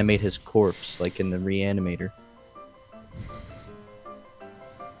reanimate his corpse, like in the Reanimator.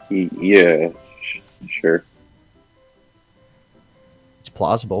 Yeah, sure. It's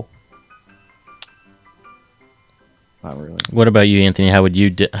plausible. Not really. What about you, Anthony? How would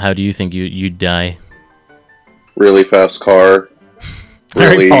you? How do you think you'd die? Really fast car.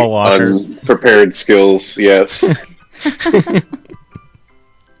 Very Really Paul Walker. unprepared skills, yes.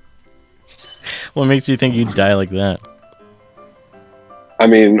 What makes you think you'd die like that? I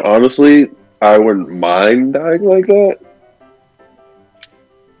mean, honestly, I wouldn't mind dying like that.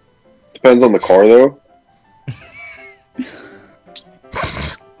 Depends on the car, though.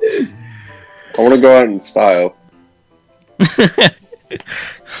 I want to go out in style.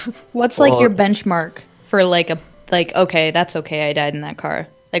 What's like Well- your benchmark for like okay, that's okay, I died in that car.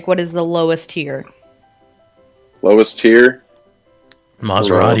 Like what is the lowest tier? Lowest tier,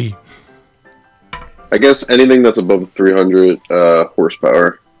 Maserati. I guess anything that's above 300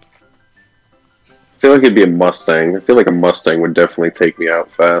 horsepower. I feel like it'd be a Mustang. I feel like a Mustang would definitely take me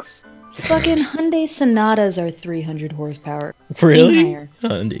out fast. Fucking Hyundai Sonatas are 300 horsepower. Really? Higher.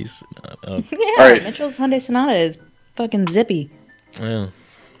 Hyundai's. Oh, Yeah, Alright. Mitchell's Hyundai Sonata is fucking zippy. yeah.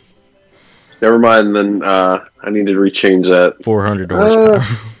 Never mind, then I need to rechange that. 400 horsepower.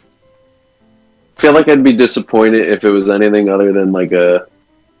 I feel like I'd be disappointed if it was anything other than like a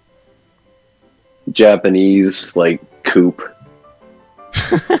Japanese like coupe.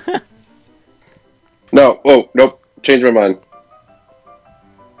 No, nope. Change my mind.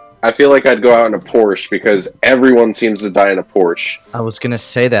 I feel like I'd go out in a Porsche because everyone seems to die in a Porsche. I was gonna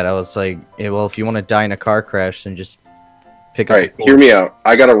say that. I was like, well, if you want to die in a car crash, then just pick up. Alright, hear me out.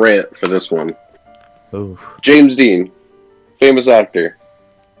 I got a rant for this one. Ooh. James Dean, famous actor,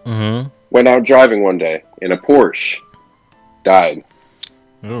 Mm-hmm. went out driving one day in a Porsche. Died.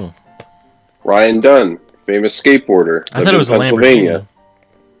 Oh. Ryan Dunn, famous skateboarder. I lived thought it in was a Pennsylvania. Lamborghini.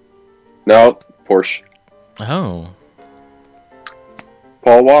 No, Porsche. Oh.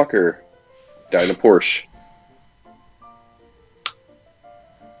 Paul Walker died in a Porsche.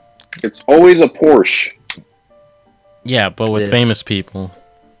 It's always a Porsche. Yeah, but with Yes. famous people.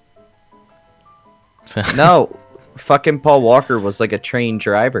 So- No, fucking Paul Walker was like a trained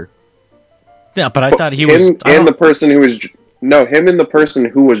driver. Yeah, but I thought he him was. I and the don't- person who was him and the person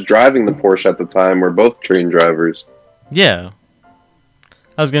who was driving the Porsche at the time were both trained drivers. Yeah.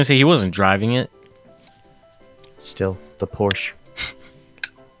 I was gonna say he wasn't driving it. Still, the Porsche.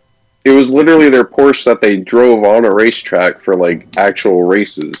 It was literally their Porsche that they drove on a racetrack for like actual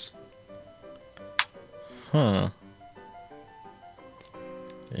races. Huh.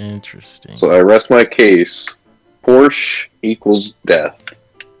 Interesting. So I rest my case. Porsche equals death.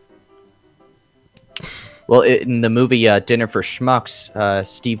 Well, in the movie Dinner for Schmucks,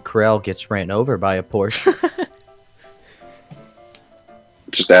 Steve Carell gets ran over by a Porsche.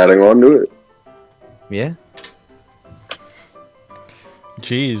 Just adding on to it. Yeah.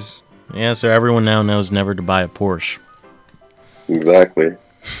 Jeez. Yeah, so everyone now knows never to buy a Porsche. Exactly.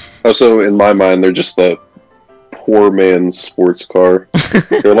 Also, in my mind, they're just the poor man's sports car.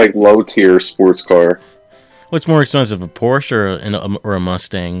 They're like low tier sports car. What's more expensive, a Porsche or a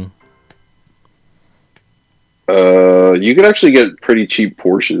Mustang? You could actually get pretty cheap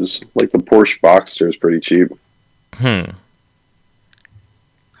Porsches. Like the Porsche Boxster is pretty cheap.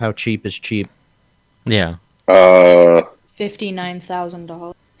 How cheap is cheap? Yeah.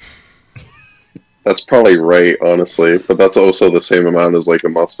 $59,000. That's probably right, honestly. But that's also the same amount as like a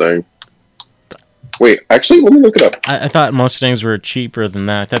Mustang. Wait, actually, let me look it up. I thought Mustangs were cheaper than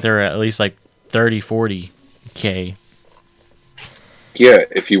that. I thought they were at least like 30, 40K. Yeah,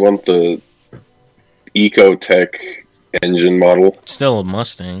 if you want the Ecotech engine model. Still a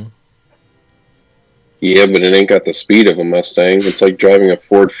Mustang. Yeah, but it ain't got the speed of a Mustang. It's like driving a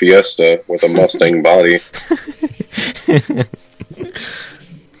Ford Fiesta with a Mustang body.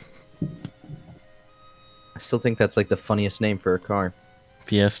 I still think that's like the funniest name for a car.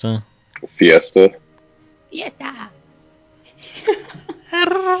 Fiesta. Fiesta.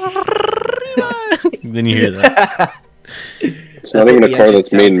 Then you hear that. It's not even a car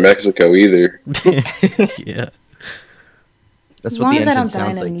that's made in Mexico either. Yeah. That's As what long the as I engine don't die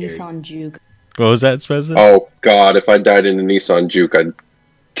sounds in a like. Gary. Nissan Juke. What was that, Spencer? Oh god, if I died in a Nissan Juke, I'd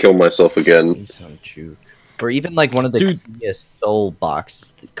kill myself again. Nissan Juke. Or even like one of the Dude. Kia Soul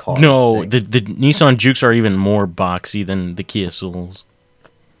box cars. No, the Nissan Jukes are even more boxy than the Kia Souls.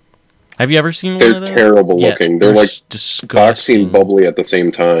 Have you ever seen one They're of those? terrible looking. They're like disgusting. boxy and bubbly at the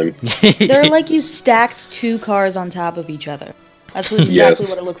same time. They're like you stacked two cars on top of each other. That's exactly Yes.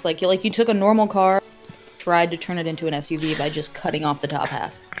 what it looks like. You took a normal car, tried to turn it into an SUV by just cutting off the top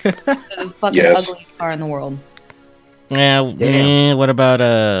half. They're the fucking Yes. ugliest car in the world. What about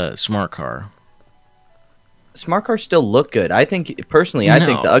a smart car? Smart cars still look good. I think personally, I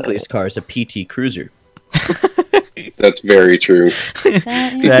think the No. ugliest car is a PT Cruiser. That's very true.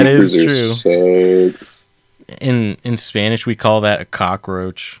 That is Cruisers, true. So In Spanish, we call that a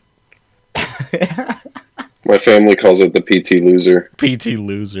cockroach. my family calls it the PT Loser. PT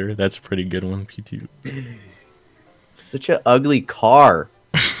loser. That's a pretty good one. PT. Such an ugly car.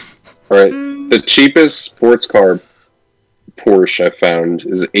 Alright, the cheapest sports car Porsche I found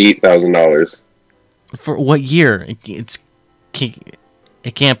is $8,000. For what year? It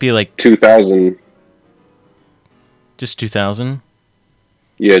can't be like 2000. just 2000.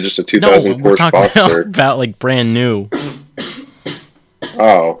 Yeah, just a No, 2000 we're Porsche talking Boxster. about like brand new.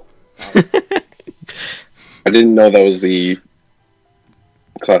 Oh. I didn't know that was the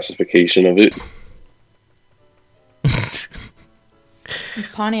classification of it.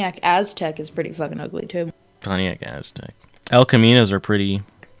 Pontiac Aztec is pretty fucking ugly too. Pontiac Aztec. El Caminos are pretty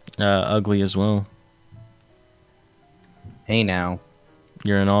ugly as well. Hey now.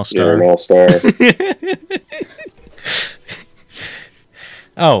 You're an You're all-star. an all-star.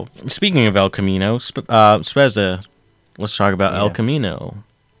 Oh, speaking of El Camino, Spezza, let's talk about El Yeah. Camino.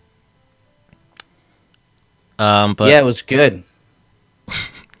 But Yeah, it was good.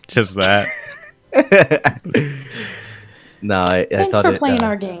 just that. No, I Thanks thought for it, playing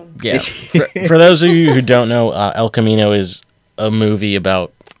our game. Yeah. For those of you who don't know, El Camino is a movie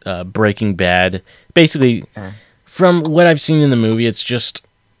about Breaking Bad. Basically, from what I've seen in the movie, it's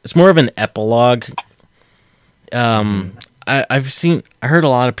more of an epilogue. I heard a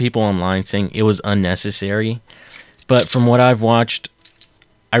lot of people online saying it was unnecessary, but from what I've watched,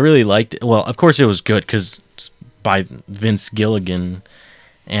 I really liked it. Well, of course it was good because it's by Vince Gilligan,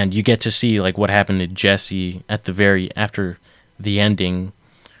 and you get to see like what happened to Jesse after the ending,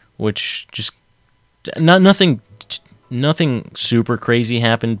 which just nothing super crazy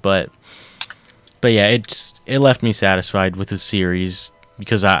happened, but yeah, it left me satisfied with the series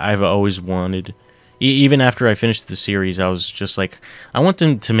because I've always wanted. Even after I finished the series, I was just like, I want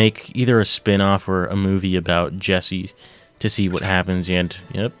them to make either a spin-off or a movie about Jesse to see what happens. And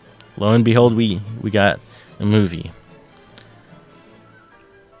yep, lo and behold, we got a movie.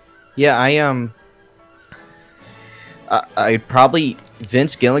 Yeah, I probably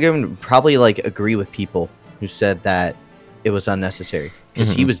Vince Gilligan would probably like agree with people who said that it was unnecessary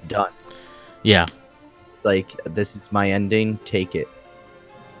because he was done. Yeah. Like, this is my ending, take it.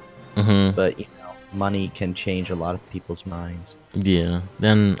 Mm-hmm. But money can change a lot of people's minds. Yeah.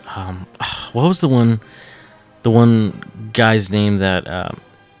 Then, what was the one guy's name that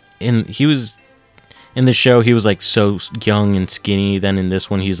he was in the show. He was like so young and skinny. Then in this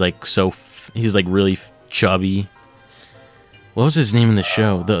one, he's like he's like really chubby. What was his name in the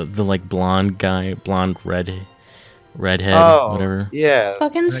show? The like blonde guy, redhead, whatever. Yeah.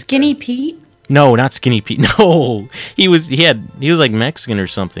 Fucking Skinny Pete. No, not Skinny Pete. No, he was like Mexican or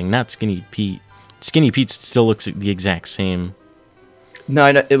something. Not Skinny Pete. Skinny Pete still looks the exact same. No,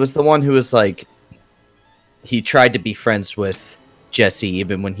 I know, it was the one who was like, he tried to be friends with Jesse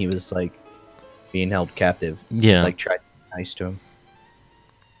even when he was like being held captive. Yeah, Like tried to be nice to him.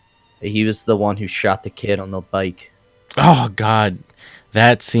 He was the one who shot the kid on the bike. Oh God,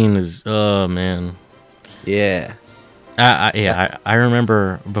 that scene is, oh man. Yeah. I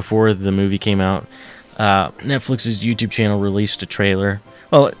remember before the movie came out, Netflix's YouTube channel released a trailer.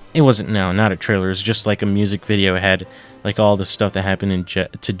 Well, it wasn't not a trailer. It was just like a music video. It had like all the stuff that happened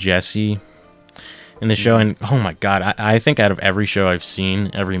to Jesse in the show. And oh my God, I think out of every show I've seen,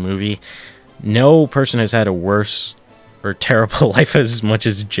 every movie, no person has had a worse or terrible life as much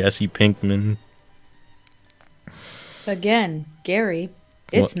as Jesse Pinkman. Again, Gary,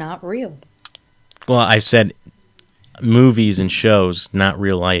 it's not real. Well, I said movies and shows, not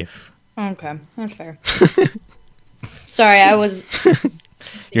real life. Okay, that's fair. Sorry, I was.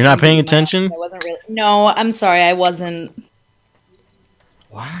 You're not paying attention? I wasn't really. No, I'm sorry, I wasn't.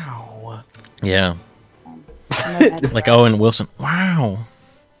 Wow. Yeah. Like Owen Wilson. Wow.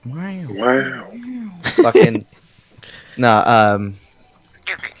 Fucking. Nah.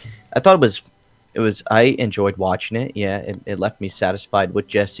 I thought it was. I enjoyed watching it. Yeah, it left me satisfied with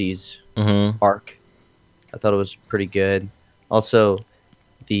Jesse's arc. I thought it was pretty good. Also,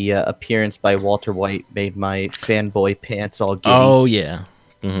 the appearance by Walter White made my fanboy pants all giddy. Oh yeah.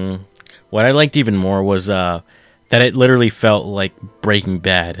 What I liked even more was that it literally felt like Breaking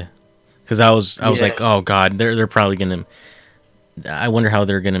Bad, because I was like, oh God, they're probably gonna. I wonder how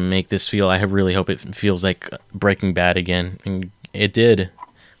they're gonna make this feel. I really hope it feels like Breaking Bad again, and it did,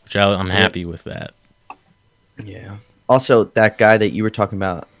 which I'm happy with that. Yeah. Also, that guy that you were talking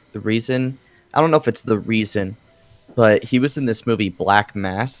about, the reason, I don't know if it's the reason, but he was in this movie Black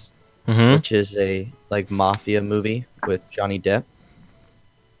Mass, which is a like mafia movie with Johnny Depp.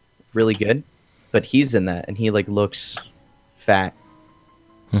 Really good, but he's in that and he like looks fat.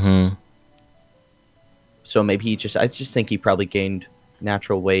 So maybe I just think he probably gained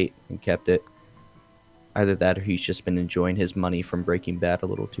natural weight and kept it. Either that or he's just been enjoying his money from Breaking Bad a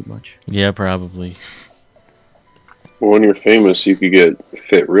little too much. Yeah, probably. Well, when you're famous, you could get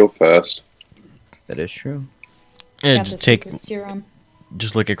fit real fast. That is true. Yeah, Got the secret serum.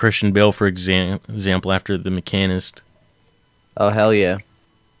 just look at Christian Bale for example after The Mechanist. Oh hell yeah!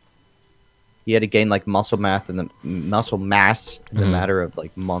 He had to gain like muscle mass in the matter of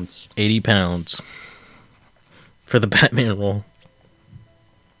like months. 80 pounds for the Batman role.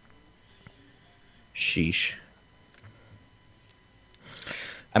 Sheesh.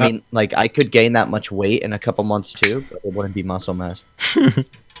 I mean, like I could gain that much weight in a couple months too, but it wouldn't be muscle mass.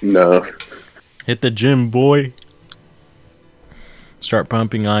 No. Hit the gym, boy. Start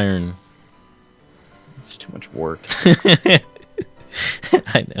pumping iron. It's too much work.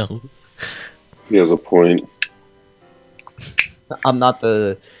 I know. He has a point. I'm not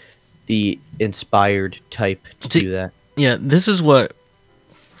the inspired type to do that. Yeah, this is what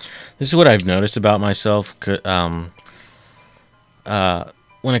I've noticed about myself.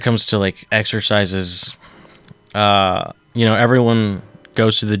 When it comes to like exercises, everyone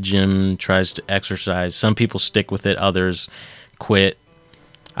goes to the gym, tries to exercise. Some people stick with it, others quit.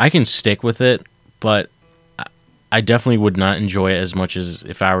 I can stick with it, but I definitely would not enjoy it as much as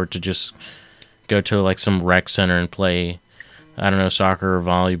if I were to just go to like some rec center and play, I don't know, soccer or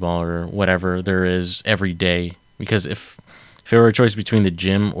volleyball or whatever there is every day. Because if it were a choice between the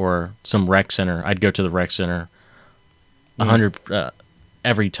gym or some rec center, I'd go to the rec center 100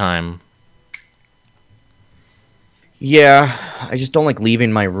 every time. Yeah, I just don't like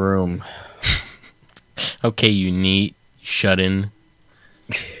leaving my room. Okay, you neat, shut in.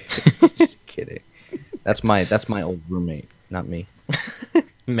 Just kidding. That's my old roommate, not me.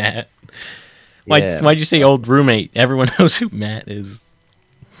 Matt. Yeah. Why'd you say old roommate? Everyone knows who Matt is.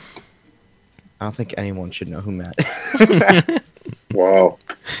 I don't think anyone should know who Matt is. Wow.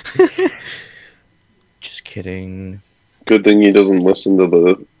 Just kidding. Good thing he doesn't listen to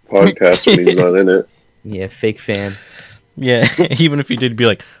the podcast when he's not in it. Yeah, fake fan. Yeah, even if he did, be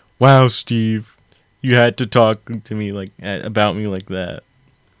like, "Wow, Steve, you had to talk to me like about me like that."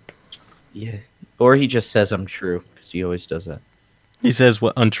 Yeah. Or he just says I'm true, because he always does that. He says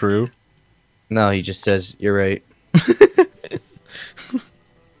what? Untrue? No, he just says, you're right.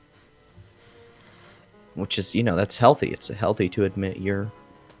 Which is, that's healthy. It's healthy to admit you're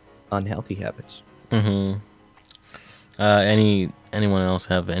unhealthy habits. Mm-hmm. Anyone else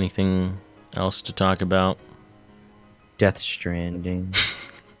have anything else to talk about? Death Stranding.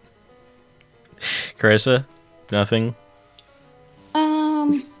 Carissa? Nothing?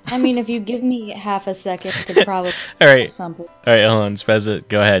 I mean, if you give me half a second, I could probably All right. something. All right, hold on. Spezza,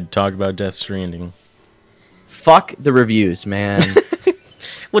 go ahead. Talk about Death Stranding. Fuck the reviews, man.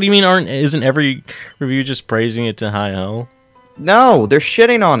 What do you mean isn't every review just praising it to high hell? No, they're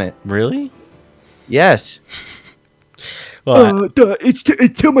shitting on it. Really? Yes. Well, It's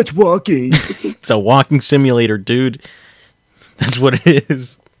too much walking. it's a walking simulator, dude. That's what it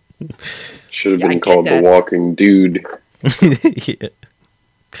is. Should have Yeah, I been get called that. The Walking Dude. Yeah.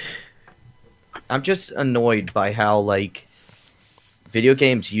 I'm just annoyed by how like video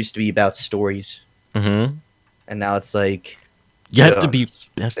games used to be about stories, Mm-hmm. and now it's like You have Yeah. to be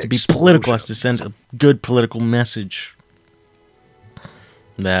it has to be Explosion. political, has to send a good political message.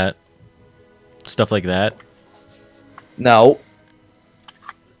 That stuff like that. no.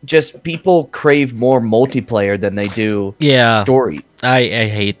 Just people crave more multiplayer than they do Yeah. story. I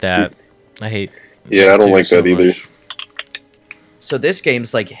hate that. I hate Yeah, I don't too like so that either. much. So this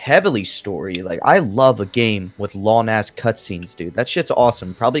game's like heavily story. Like I love a game with long ass cutscenes, dude. That shit's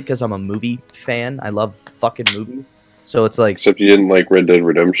awesome. Probably because I'm a movie fan. I love fucking movies. So it's like Except you didn't like Red Dead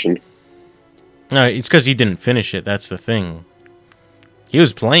Redemption. No, it's because he didn't finish it. That's the thing. He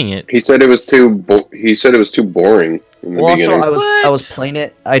was playing it. He said it was too. He said it was too boring in the well, also beginning. I was playing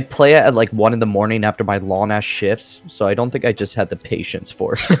it. I'd play it at like 1 a.m. after my long ass shifts. So I don't think I just had the patience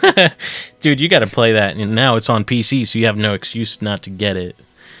for it. Dude, you got to play that, and now it's on PC, so you have no excuse not to get it.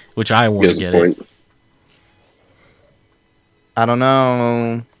 Which I He want to has a get point. it. I don't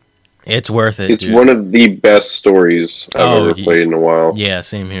know. It's worth it, It's dude. one of the best stories I've Oh, ever played in a while. Yeah,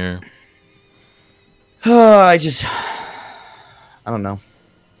 same here. I don't know.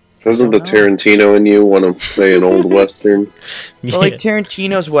 Doesn't I the don't Tarantino in you want to play an old western? Yeah. Well, like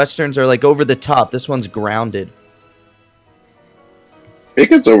Tarantino's westerns are like over the top. This one's grounded. It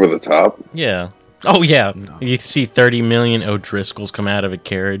gets over the top. Yeah. Oh, yeah. You see 30 million O'Driscolls come out of a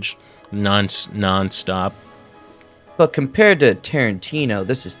carriage non-stop. But compared to Tarantino,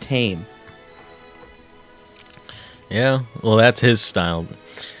 this is tame. Yeah, well, that's his style.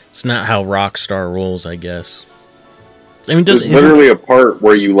 It's not how Rockstar rolls, I guess. I mean, There's literally a part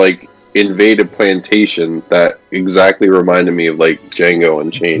where you like invade a plantation that exactly reminded me of like Django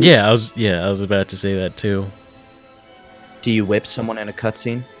Unchained. Yeah, I was about to say that too. Do you whip someone in a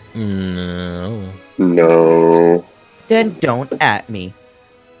cutscene? No. No. Then don't at me.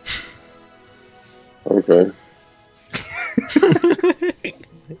 Okay.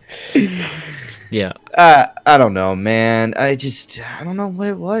 Yeah. I don't know, man. I don't know what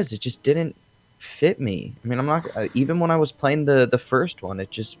it was. It just didn't fit me. I mean, I'm not even when I was playing the first one,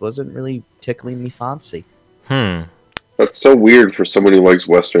 it just wasn't really tickling me fancy. That's so weird for someone who likes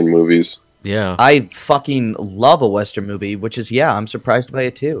Western movies. Yeah. I fucking love a Western movie, which is I'm surprised by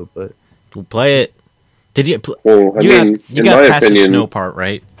it too. But We'll play it. Did you? Well, I mean, you in got my past opinion, the snow part,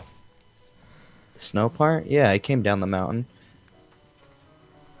 right? the snow part, I came down the mountain.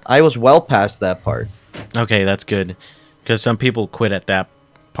 I was well past that part. Okay, that's good. Because some people quit at that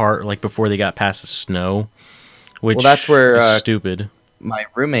part, like before they got past the snow, which Well, that's where, is stupid. My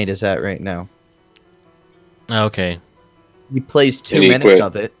roommate is at right now. Okay. He plays 2 And he minutes quit.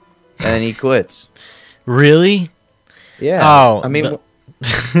 of it, and then he quits. Really? Yeah. Oh, I mean,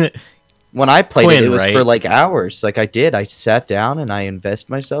 when I played Quinn, it was right? for like hours. Like I sat down and I invest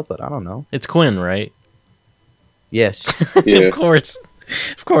myself, but I don't know. It's Quinn, right? Yes. Yeah.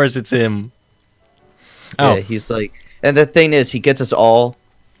 Of course it's him. Oh, Yeah, he's like, and the thing is, he gets us all.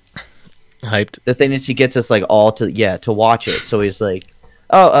 hyped. The thing is, he gets us like all to watch it. So he's like,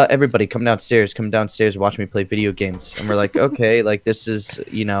 "Oh, everybody, come downstairs, watch me play video games." And we're like, "Okay, like this is,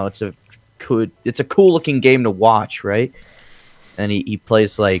 it's a cool looking game to watch, right?" And he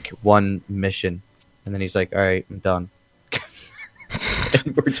plays like one mission, and then he's like, "All right, I'm done."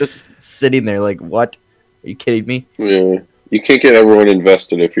 And we're just sitting there like, "What? Are you kidding me?" Yeah. You can't get everyone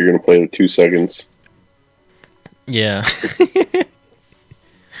invested if you're going to play in 2 seconds. Yeah.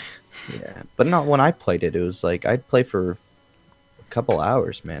 Yeah, but not when I played it. It was like I'd play for a couple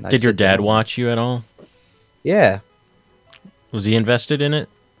hours, man. I'd Did your sit dad down. watch you at all? Yeah. Was he invested in it?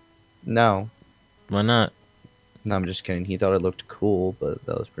 No. Why not? No, I'm just kidding. He thought it looked cool, but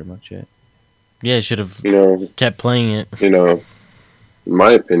that was pretty much it. Yeah, you should have You know, kept playing it. in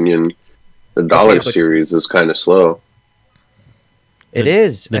my opinion, the Dollar but- series is kind of slow. It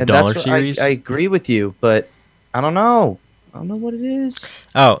is. the and Dollar that's what series? I agree with you, but I don't know. I don't know what it is.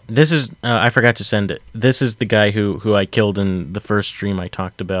 Oh, this is I forgot to send it. This is the guy who I killed in the first stream I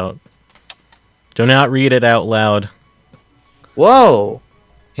talked about. Do not read it out loud. Whoa,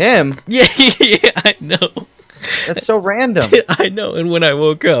 him? Yeah, I know. That's so random. I know. And when I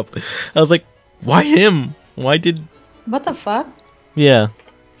woke up, I was like, "Why him? Why did?" What the fuck? Yeah.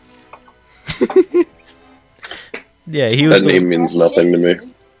 Yeah, he was. That name means nothing to me.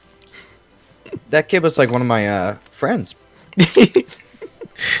 That kid was like one of my friends.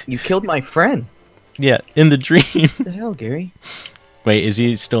 You killed my friend. Yeah, in the dream. What the hell, Gary? Wait, is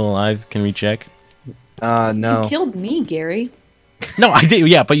he still alive? Can we check? You No. killed me, Gary. No, I did.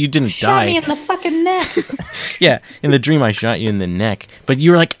 Yeah, but you didn't Shot me die. in the fucking neck. Yeah, in the dream I shot you in the neck, but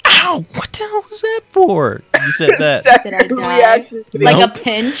you were like, "Ow! What the hell was that for?" You said that. Did I die? Like Nope. a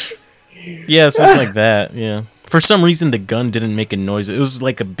pinch? Yeah, something like that. Yeah. For some reason, the gun didn't make a noise. It was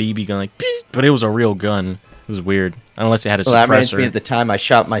like a BB gun, like, "Beep," but it was a real gun. It was weird, unless it had a Well, that reminds me suppressor. of the time I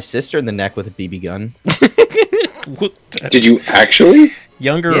shot my sister in the neck with a BB gun. What the- Did you actually?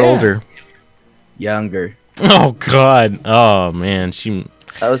 Younger or Yeah. older? Younger. Oh God! Oh man, she.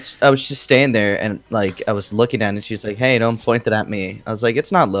 I was just staying there and like I was looking at it and she's like, "Hey, don't point it at me." I was like,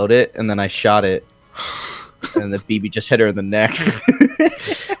 "It's not loaded," and then I shot it, and the BB just hit her in the neck.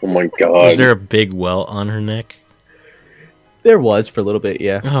 Oh my Was god. there a big welt on her neck? There was for a little bit,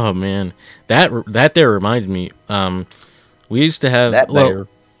 yeah. Oh man, that there reminded me. We used to have That well,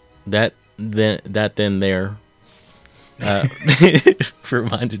 there. then there.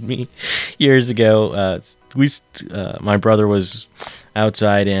 Reminded me years ago. My brother was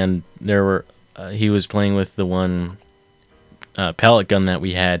outside and there were he was playing with the one pellet gun that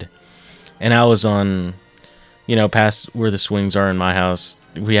we had, and I was on, past where the swings are in my house.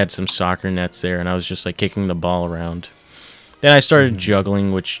 We had some soccer nets there, and I was just like kicking the ball around. Then I started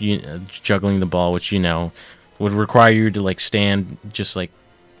juggling, juggling the ball, which would require you to like stand, just like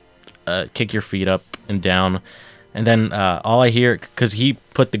kick your feet up and down, and then all I hear, because he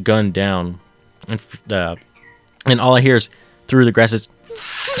put the gun down, and all I hear is through the grass is,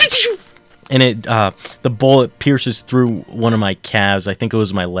 and the bullet pierces through one of my calves. I think it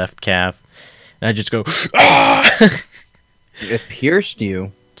was my left calf, and I just go, ah! It pierced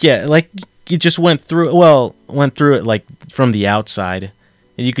you. Yeah, like it just went through it like from the outside,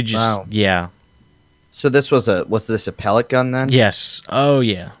 and you could just Wow. yeah. So this was this a pellet gun then? Yes. Oh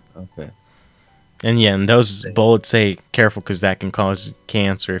yeah. Okay. And those bullets say careful because that can cause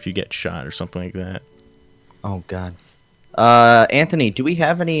cancer if you get shot or something like that. Oh god. Anthony, do we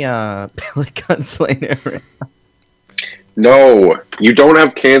have any pellet guns laying around? No, you don't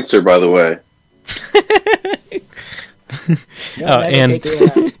have cancer, by the way.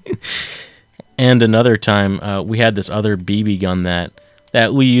 And another time, we had this other BB gun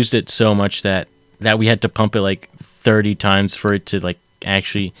that we used it so much that we had to pump it like 30 times for it to like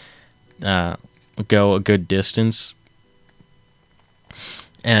actually go a good distance.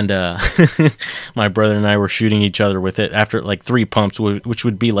 And my brother and I were shooting each other with it after like 3 pumps, which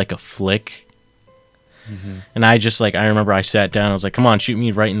would be like a flick. Mm-hmm. And I remember I sat down. I was like, "Come on, shoot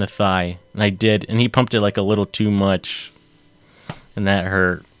me right in the thigh," and I did. And he pumped it like a little too much, and that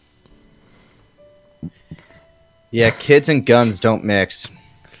hurt. Yeah, kids and guns don't mix.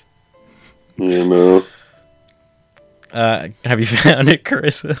 You know. Have you found it,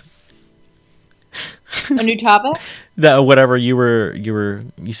 Carissa? A new topic? That whatever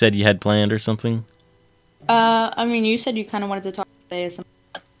you said you had planned or something. I mean, you said you kind of wanted to talk about ASMR.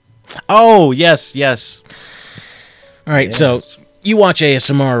 Oh yes. All right, so Yes. you watch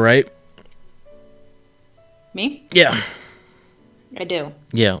ASMR, right? Me? Yeah. I do.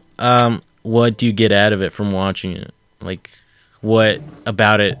 Yeah. What do you get out of it from watching it? Like, what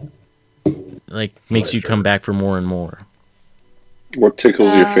about it, like, makes you come back for more and more? What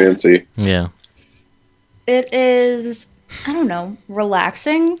tickles your fancy? Yeah. It is, I don't know,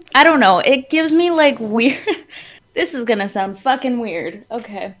 relaxing. I don't know. It gives me like weird. This is gonna sound fucking weird.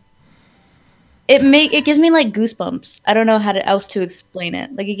 Okay. It gives me like goosebumps. I don't know how else to explain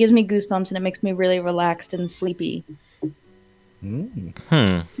it. Like it gives me goosebumps and it makes me really relaxed and sleepy.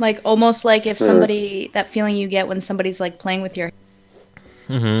 Like almost like if somebody, that feeling you get when somebody's like playing with your,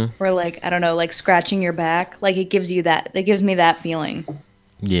 or like I don't know, like scratching your back. Like it gives you that. It gives me that feeling.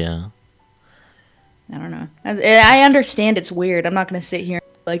 Yeah. I don't know. I understand it's weird. I'm not gonna sit here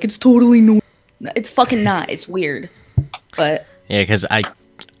and like it's totally no. It's fucking not. It's weird. But Yeah, because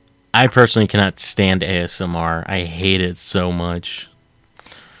I personally cannot stand ASMR. I hate it so much.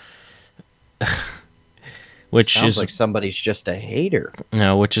 Which Sounds is like somebody's just a hater.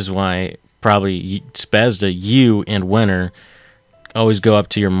 which is why probably Spezda, you and Winter always go up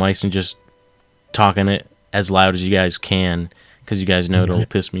to your mics and just talking it as loud as you guys can, because you guys know it'll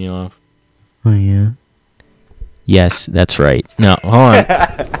piss me off. Oh yeah. Yes, that's right. No, hold on.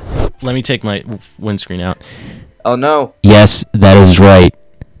 Let me take my windscreen out. Oh no. Yes, that is right.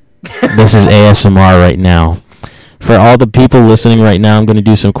 This is ASMR right now. For all the people listening right now, I'm going to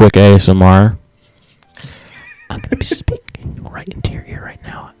do some quick ASMR. I'm going to be speaking right into your ear right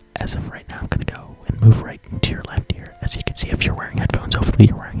now. As of right now, I'm going to go and move right into your left ear. As you can see, if you're wearing headphones, hopefully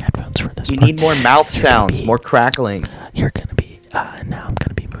you're wearing headphones for this You part. need more mouth sounds, more crackling. You're going to be, now I'm going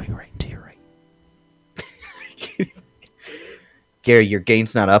to be moving right into your right. Gary, your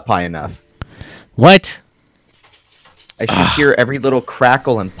gain's not up high enough. What? I should hear every little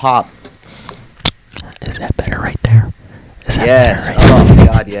crackle and pop. Is that better right there? Is that Yes. better right Oh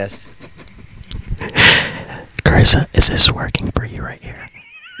God, yes. Carissa, is this working for you right here?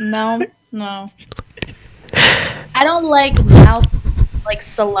 No. I don't like mouth, like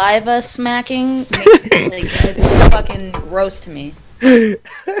saliva smacking. Makes me, like, it's fucking gross to me.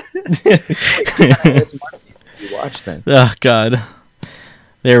 You watch then. Oh, God.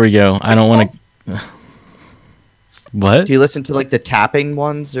 There we go. I don't want to... What? Do you listen to like the tapping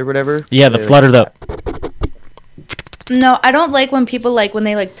ones or whatever? Yeah, the flutter the... No, I don't like when people when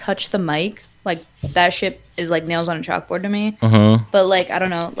they touch the mic. Like that shit is like nails on a chalkboard to me. Uh-huh. But I don't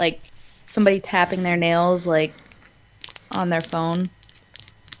know, somebody tapping their nails on their phone.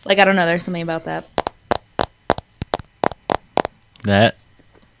 I don't know, there's something about that. That?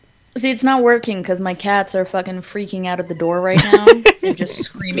 See, it's not working because my cats are fucking freaking out at the door right now. They're just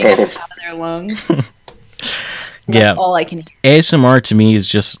screaming at the top of their lungs. Yeah. That's all I can hear. ASMR to me is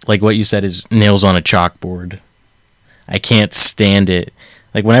just, like what you said, is nails on a chalkboard. I can't stand it.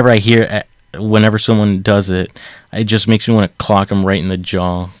 Like, whenever someone does it, it just makes me want to clock them right in the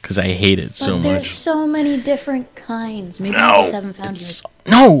jaw because I hate it so But there's much. so many different kinds. Maybe I just haven't found yours.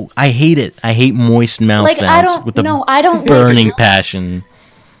 No, I hate it. I hate moist mouth sounds with the I don't burning passion.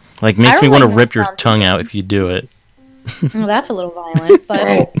 Like, makes I me don't want to like rip mouth your sounds tongue either. out if you do it. Well, that's a little violent, but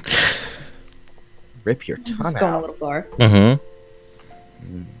Wow. Rip your it's tongue going a out. little far. Mm-hmm.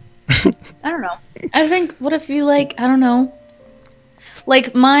 I don't know. I think, what if you I don't know. My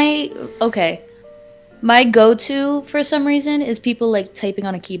go-to for some reason is people typing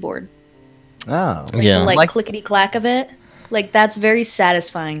on a keyboard. Oh. Yeah. The Like- clickety clack of it. That's very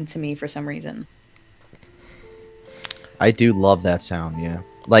satisfying to me for some reason. I do love that sound, yeah.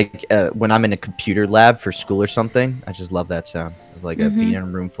 When I'm in a computer lab for school or something, I just love that sound. Of being in a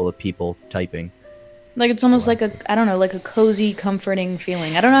room full of people typing. It's almost like a cozy, comforting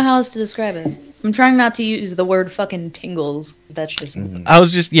feeling. I don't know how else to describe it. I'm trying not to use the word fucking tingles. That's just I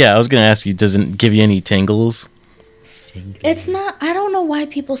was going to ask you, does it give you any tingles? It's not. I don't know why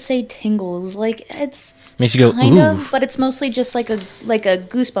people say tingles. It's Makes you go, kind ooh. of, but it's mostly just like a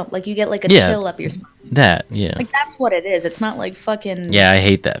goosebump. You get a Yeah. chill up your spine. That, yeah. That's what it is. It's not fucking. Yeah, I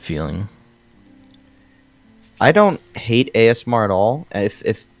hate that feeling. I don't hate ASMR at all.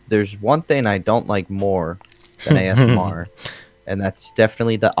 If there's one thing I don't like more than ASMR, and that's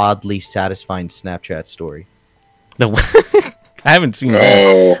definitely the oddly satisfying Snapchat story. I haven't seen that.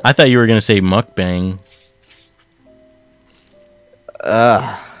 Oh, I thought you were going to say mukbang.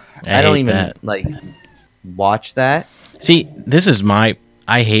 I I don't hate even that. watch that. See,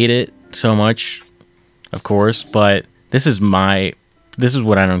 I hate it so much, of course, but this is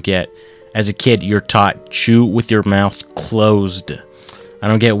what I don't get. As a kid, you're taught chew with your mouth closed. I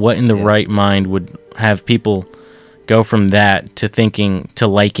don't get what in the right mind would have people go from that to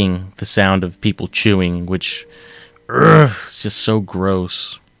liking the sound of people chewing, which is just so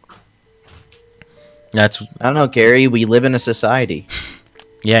gross. I don't know, Gary. We live in a society.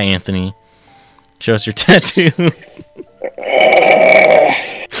 Yeah, Anthony. Show us your tattoo.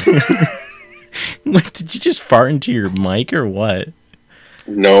 What, did you just fart into your mic or what?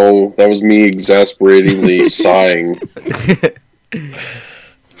 no, that was me exasperatingly sighing.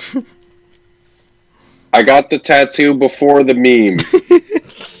 I got the tattoo before the meme.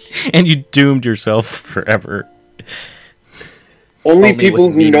 And you doomed yourself forever. Only Only people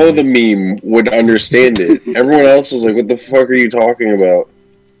with who meme know the memes. meme would understand it. Everyone else is like, what the fuck are you talking about?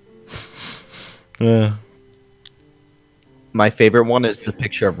 My favorite one is the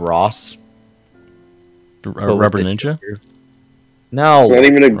picture of Ross. But Rubber with the Ninja? Joker. No, It's not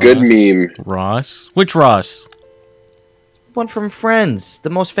even a good Ross? meme. Ross? Which Ross? one from Friends, the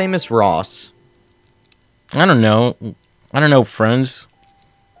most famous Ross. I don't know. Friends.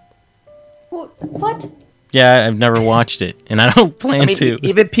 What? Yeah, I've never watched it, and I don't plan I mean, to.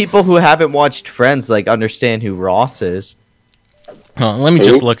 even people who haven't watched Friends understand who Ross is. Let me Who?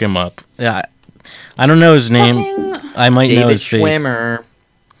 just look him up. Yeah, I don't know his name. I might know David his face. Schwimmer.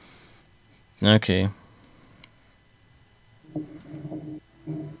 Okay.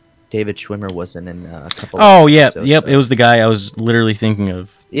 David Schwimmer was in a couple. Oh of yeah, episodes, yep. so- It was the guy I was literally thinking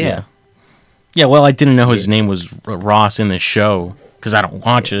of. Yeah. Yeah. Well, I didn't know his name was Ross in the show because I don't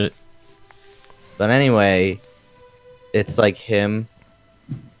watch it. But anyway, it's like him,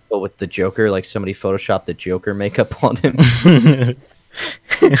 but with the Joker. Like somebody photoshopped the Joker makeup on him.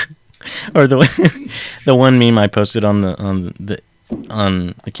 Or the one meme I posted on the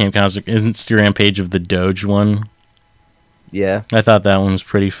Camp Cosmic Instagram page of the Doge one. Yeah, I thought that one was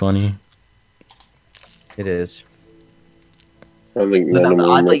pretty funny. it is. I think But none of them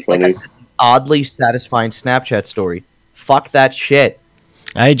are like funny. I said, oddly satisfying Snapchat story. Fuck that shit.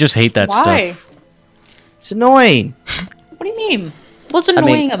 I just hate that Why? stuff. It's annoying. What do you mean? What's mean-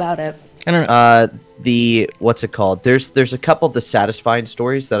 annoying about it? I don't know. The what's it called? There's a couple of the satisfying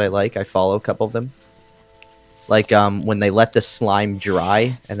stories that I like. I follow a couple of them. Like when they let the slime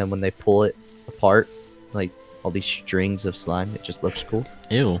dry and then when they pull it apart, like all these strings of slime, it just looks cool.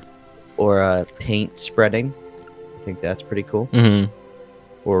 Ew. Or paint spreading. I think that's pretty cool. Mm-hmm.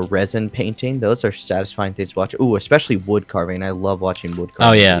 Or resin painting. Those are satisfying things to watch. Ooh, especially wood carving. I love watching wood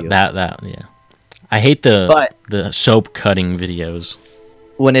carving. Oh yeah, videos. that yeah. I hate the But- soap cutting videos.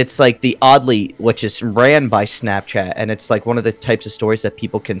 When it's like the oddly, which is ran by Snapchat, and it's like one of the types of stories that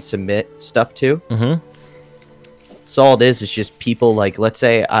people can submit stuff to. Mm-hmm. So all it is just people like, let's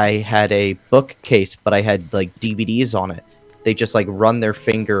say I had a bookcase, but I had like DVDs on it. They just like run their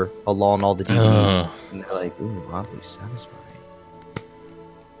finger along all the DVDs, Ugh. and they're like, "Ooh, oddly satisfying."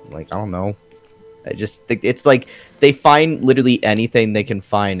 Like I don't know. I just think it's like they find literally anything they can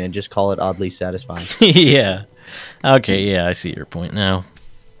find and just call it oddly satisfying. Yeah. Okay. Yeah, I see your point now.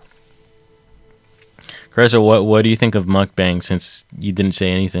 Carissa, what do you think of mukbang? Since you didn't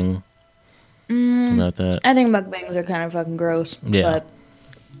say anything about that. I think mukbangs are kind of fucking gross. Yeah.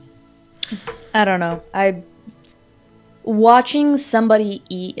 But I don't know. Watching somebody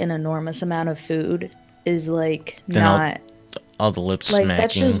eat an enormous amount of food is like Then I'll not All the lips like smacking.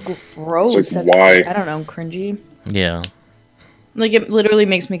 that's just gross. It's like, That's why? I don't know, cringy. Yeah. Like it literally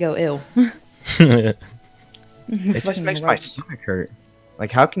makes me go ew. It just Fucking makes my gross. stomach hurt.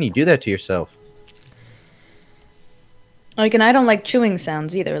 Like, how can you do that to yourself? Like, and I don't like chewing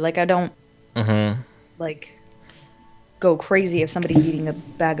sounds either. Like I don't Mm-hmm. like go crazy if somebody's eating a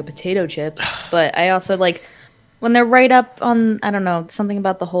bag of potato chips. But I also like when they're right up on, I don't know, something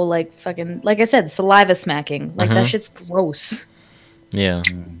about the whole like fucking, like I said, saliva smacking. Like that Mhm. shit's gross. Yeah.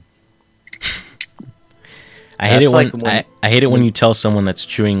 I hate That's it when, like when- I hate it when you tell someone that's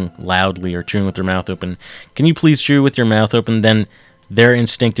chewing loudly or chewing with their mouth open, "Can you please chew with your mouth open?" Then their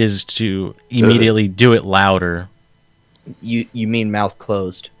instinct is to immediately do it louder. You mean mouth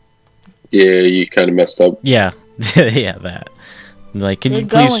closed? Yeah, you kind of messed up. Yeah. Yeah, that. Like, "Can you Good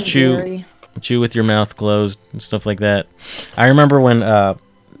please going, chew Jerry. chew with your mouth closed," and stuff like that. I remember when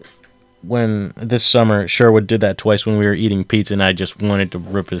this summer Sherwood did that twice when we were eating pizza, and I just wanted to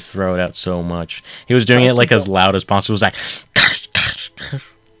rip his throat out so much. He was doing it like as loud as possible. It was like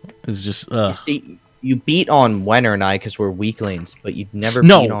it's just See, you beat on Wenner and I because we're weaklings, but you'd never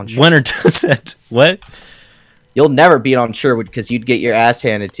no. beat on Sherwood. Winter does that. What? You'll never beat on Sherwood because you'd get your ass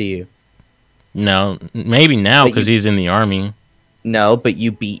handed to you. No, maybe now But because he's in the army. No, but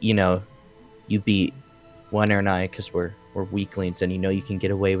you beat Wenner and I because we're weaklings, and you can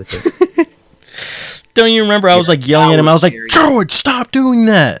get away with it. Don't you remember? I was like yelling at him. I was like, Jerry. "George, stop doing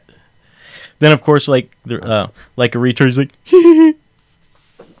that!" Then of course, like like a retard, he's like,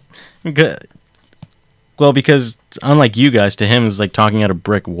 Good. Well, because unlike you guys, to him is like talking at a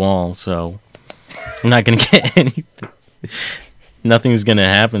brick wall. So I'm not gonna get anything. Nothing's gonna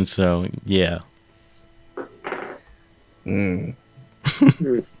happen. So yeah. Mm.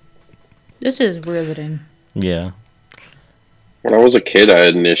 This is riveting. Yeah. When I was a kid, I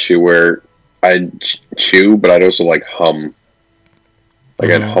had an issue where I'd chew, but I'd also like hum. Like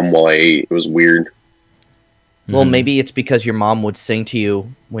I'd Mhm. hum while I ate. It was weird. Well, Mhm. maybe it's because your mom would sing to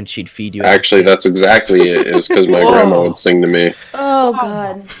you when she'd feed you. Actually, that's exactly it. It was because my Whoa. grandma would sing to me. Oh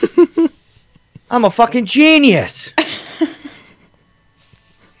god. I'm a fucking genius.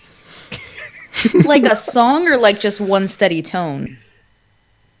 Like a song or like just one steady tone?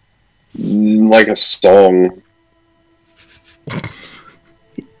 Like a song. I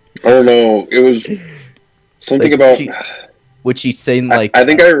don't know. It was something Like about. Would she sing I, like? I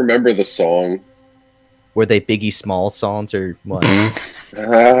think I remember the song. Were they Biggie Small songs or what?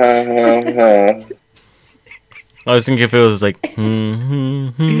 No, I was thinking if it was like.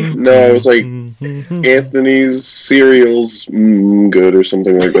 it was like Anthony's cereals, good or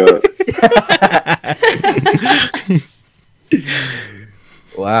something like that.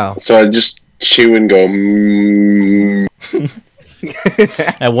 Wow. So I just chew and go.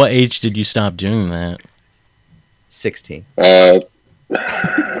 At what age did you stop doing that? 16. Probably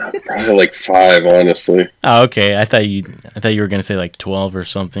like 5, honestly. Oh, okay. I thought you were gonna say like 12 or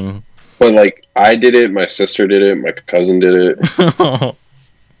something. But like, I did it. My sister did it. My cousin did it.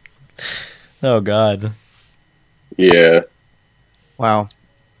 Oh God. Yeah. Wow.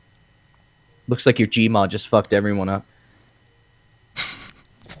 Looks like your Gmod just fucked everyone up.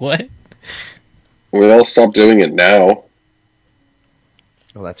 What? We all stopped doing it now.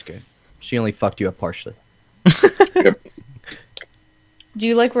 Oh, that's good. She only fucked you up partially. Yep. Do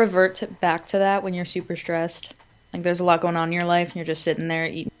you like revert back to that when you're super stressed? Like there's a lot going on in your life and you're just sitting there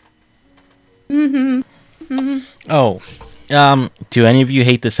eating. Oh, do any of you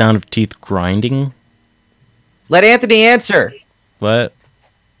hate the sound of teeth grinding? Let Anthony answer. What?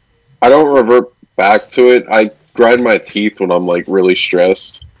 I don't revert back to it. I grind my teeth when I'm like really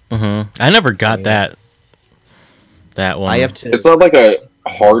stressed. I never got that one. I have to. It's not like a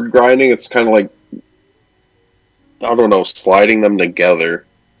hard grinding. It's kind of like, I don't know, sliding them together.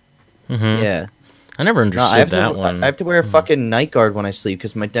 Yeah. I never No, understood that one. I have to wear a fucking night guard when I sleep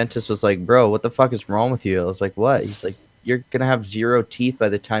because my dentist was like, "Bro, what the fuck is wrong with you?" I was like, "What?" He's like, "You're gonna have 0 teeth by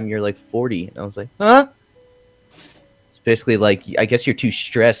the time you're like 40." And I was like, "Huh?" It's basically like, I guess you're too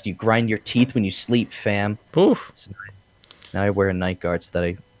stressed. You grind your teeth when you sleep, fam. Oof. So now I wear a night guard so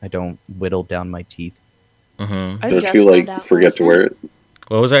that I don't whittle down my teeth. I Don't just you found like out forget last to wear night. it?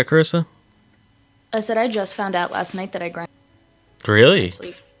 What was that, Carissa? I said I just found out last night that I grind Really?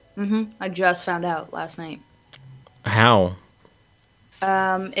 sleep. I just found out last night. How?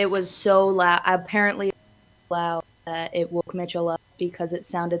 It was so loud. Apparently loud that it woke Mitchell up because it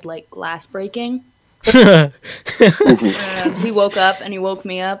sounded like glass breaking. And he woke up and he woke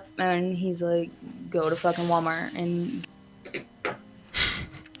me up and he's like, "Go to fucking Walmart." And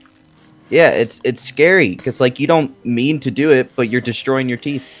Yeah, it's scary because like you don't mean to do it, but you're destroying your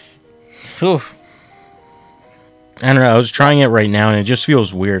teeth. Oof. I don't know. I was trying it right now and it just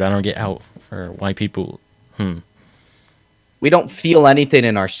feels weird. I don't get how or why people. We don't feel anything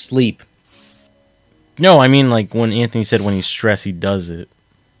in our sleep. No, I mean like when Anthony said when he's stressed, he does it.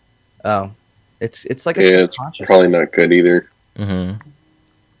 Oh, it's like a Yeah, it's subconscious. probably not good either.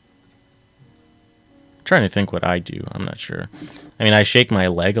 Trying to think what I do. I'm not sure. I mean, I shake my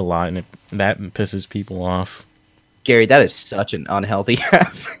leg a lot, and that pisses people off. Gary, that is such an unhealthy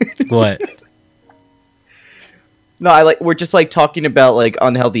habit. What? No, we're just like talking about like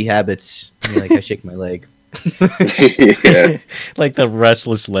unhealthy habits. I mean, like I shake my leg. Yeah. Like the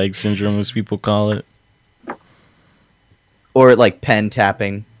restless leg syndrome, as people call it. Or like pen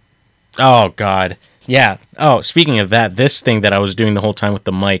tapping. Oh God, yeah. Oh, speaking of that, this thing that I was doing the whole time with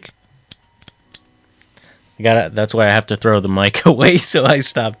the mic. That's why I have to throw the mic away, so I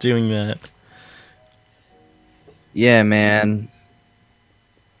stopped doing that. Yeah, man.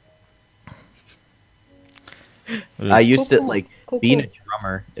 I used to like being a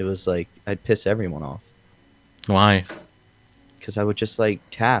drummer. It was like I'd piss everyone off Why? because I would just like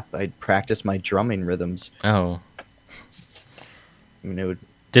tap. I'd practice my drumming rhythms. Oh, I mean, it would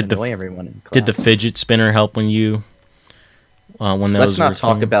did annoy the everyone in class. did the fidget spinner help when you when those Let's not were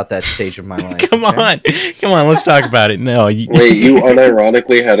talk thing? about that stage of my life. Come okay? on, let's talk about it. No, Wait, you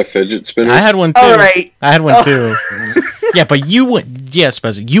unironically had a fidget spinner? I had one too. All right. I had one too. Yeah, but you went. Yes,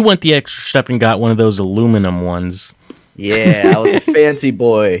 Bezzy, you went the extra step and got one of those aluminum ones. Yeah, I was a fancy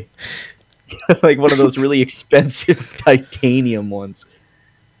boy. Like one of those really expensive titanium ones.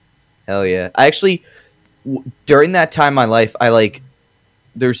 Hell yeah. I actually, during that time in my life,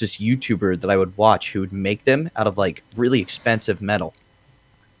 there's this YouTuber that I would watch who would make them out of like really expensive metal.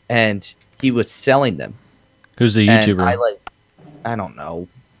 And he was selling them. Who's the And YouTuber? I don't know.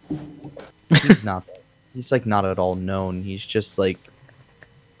 He's like not at all known. He's just like,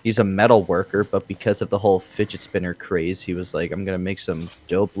 he's a metal worker, but because of the whole fidget spinner craze, he was like, I'm gonna make some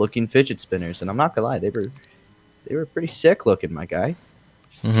dope looking fidget spinners. And I'm not gonna lie, they were pretty sick looking, my guy.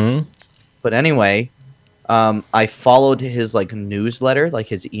 Mm-hmm. But anyway, I followed his like newsletter, like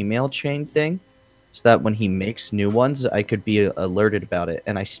his email chain thing, so that when he makes new ones, I could be alerted about it.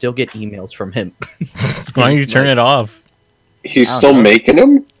 And I still get emails from him. Why don't you turn it off? He's I don't still know. making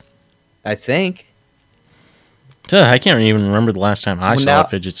them? I think. Duh, I can't even remember the last time I Well, saw now- a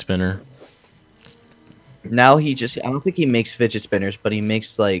fidget spinner. Now I don't think he makes fidget spinners, but he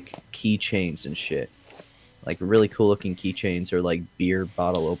makes like keychains and shit. Like really cool looking keychains or like beer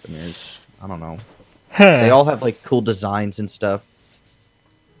bottle openers. I don't know. They all have like cool designs and stuff.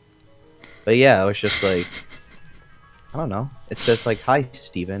 But yeah, I was just like, I don't know. It says like, "Hi,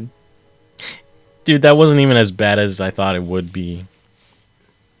 Steven." Dude, that wasn't even as bad as I thought it would be.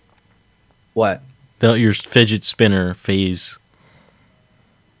 What? Your fidget spinner phase.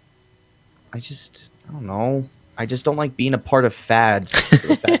 I don't know. I just don't like being a part of fads. So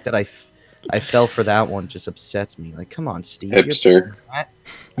the fact that I fell for that one just upsets me. Like, come on, Steve. you're Hipster. better than that.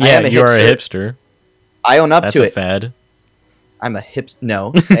 I Yeah, am a you are a hipster. hipster. I own up That's to a it. fad. I'm a hipster.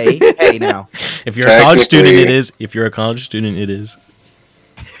 No. Hey, hey now. If you're a college student, Technically- it is. If you're a college student, it is.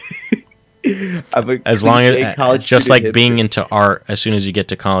 I'm a As long cliche as, college just like student being hipster. into art, as soon as you get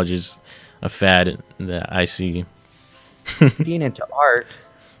to college is a fad that I see. Being into art.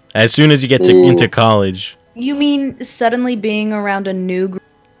 As soon as you get to Ooh. into college, You mean suddenly being around a new group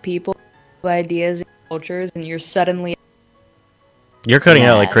of people, new ideas and cultures, and you're suddenly... you're cutting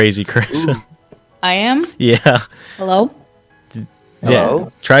out like Mad. crazy, Chris. Ooh. I am? Yeah. Hello? Hello? Yeah.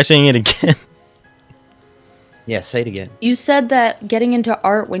 Try saying it again. Yeah, say it again. You said that getting into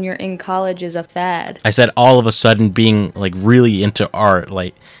art when you're in college is a fad. I said all of a sudden being like really into art,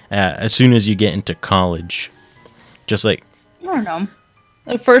 like as soon as you get into college, just like I don't know.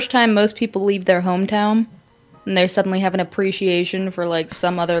 The first time most people leave their hometown, and they suddenly have an appreciation for like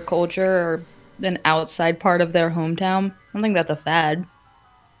some other culture or an outside part of their hometown. I don't think that's a fad.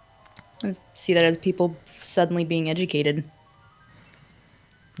 I just see that as people suddenly being educated.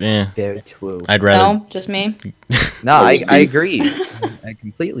 yeah. Very true. I'd rather. No, just me. No, I agree. I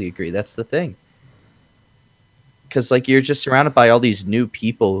completely agree. That's the thing. Because, like, you're just surrounded by all these new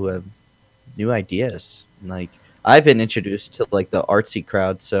people who have new ideas. And, like, I've been introduced to, like, the artsy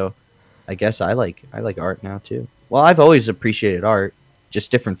crowd, so I guess I like art now, too. Well, I've always appreciated art. Just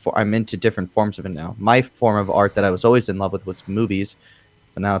different. I'm into different forms of it now. My form of art that I was always in love with was movies.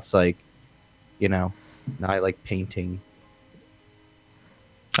 But now it's like, now I like painting.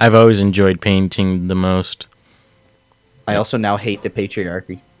 I've always enjoyed painting the most. I also now hate the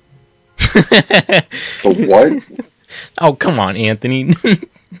patriarchy. The what? Oh, come on, Anthony.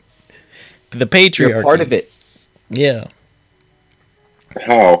 The patriarchy. You're part of it. Yeah.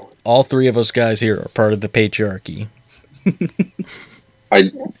 How? All three of us guys here are part of the patriarchy.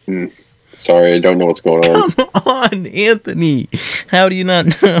 Sorry, I don't know what's going on. Come on, Anthony. How do you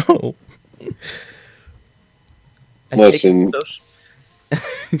not know? Listen.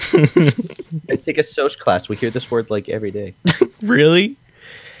 I take a social class. We hear this word like every day. Really?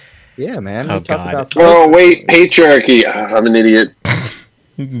 Yeah, man. Oh, we talk God. about Oh, wait, patriarchy. I'm an idiot.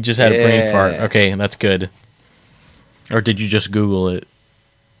 You just had a brain fart. Yeah. Okay, that's good. Or did you just Google it?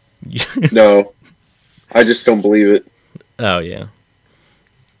 No, I just don't believe it. Oh, yeah.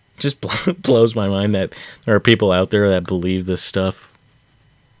 Just blows my mind that there are people out there that believe this stuff.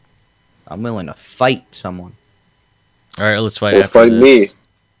 I'm willing to fight someone. All right, let's fight Well, after fight this.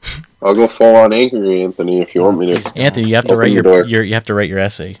 me. I'll go full on angry, Anthony, if you want me to. Anthony, you have to Open write the door. you have to write your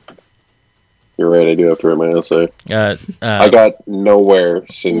essay. You're right, I do have to write my essay. I got nowhere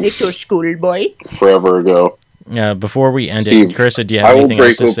since schoolboy. forever ago. Before we end Steve, it, Carissa, do you have I will anything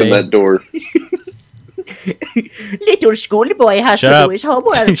else break to open say? that door. Little schoolboy has Shut to up. do his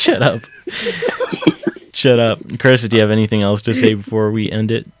homework. Shut up. Shut up. Carissa, do you have anything else to say before we end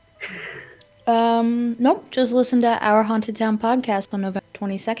it? Nope. Just listen to Our Haunted Town podcast on November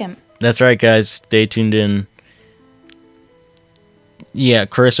 22nd. That's right, guys. Stay tuned in. Yeah,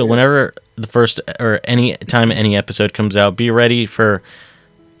 Carissa, whenever the first or any time any episode comes out, be ready for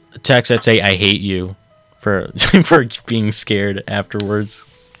texts that say "I hate you" for for being scared afterwards.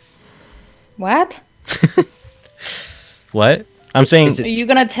 What? What? I'm saying, Is Are it- you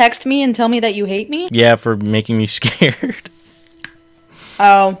gonna text me and tell me that you hate me? yeah, for making me scared.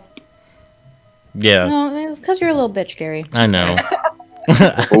 Oh. Yeah, No, it's because you're a little bitch, Gary. I know.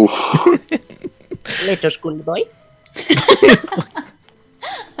 Oof. Little schoolboy.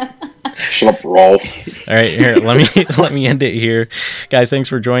 Shut up, Rolf. All right, here, let me end it here, guys. Thanks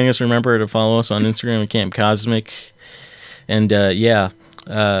for joining us. Remember to follow us on Instagram at Camp Cosmic, and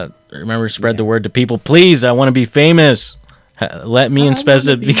remember to spread the word to people. Please, I want to be famous. Let me and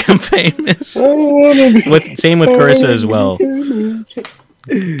Spezza become famous. Same with Carissa as well.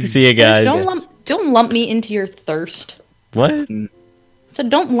 See you guys. Don't lump me into your thirst. What? So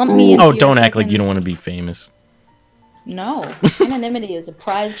don't lump me into Oh, your don't act like fucking- you don't want to be famous. No. Anonymity is a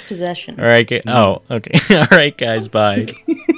prized possession. All right. Oh, okay. All right, guys. Bye.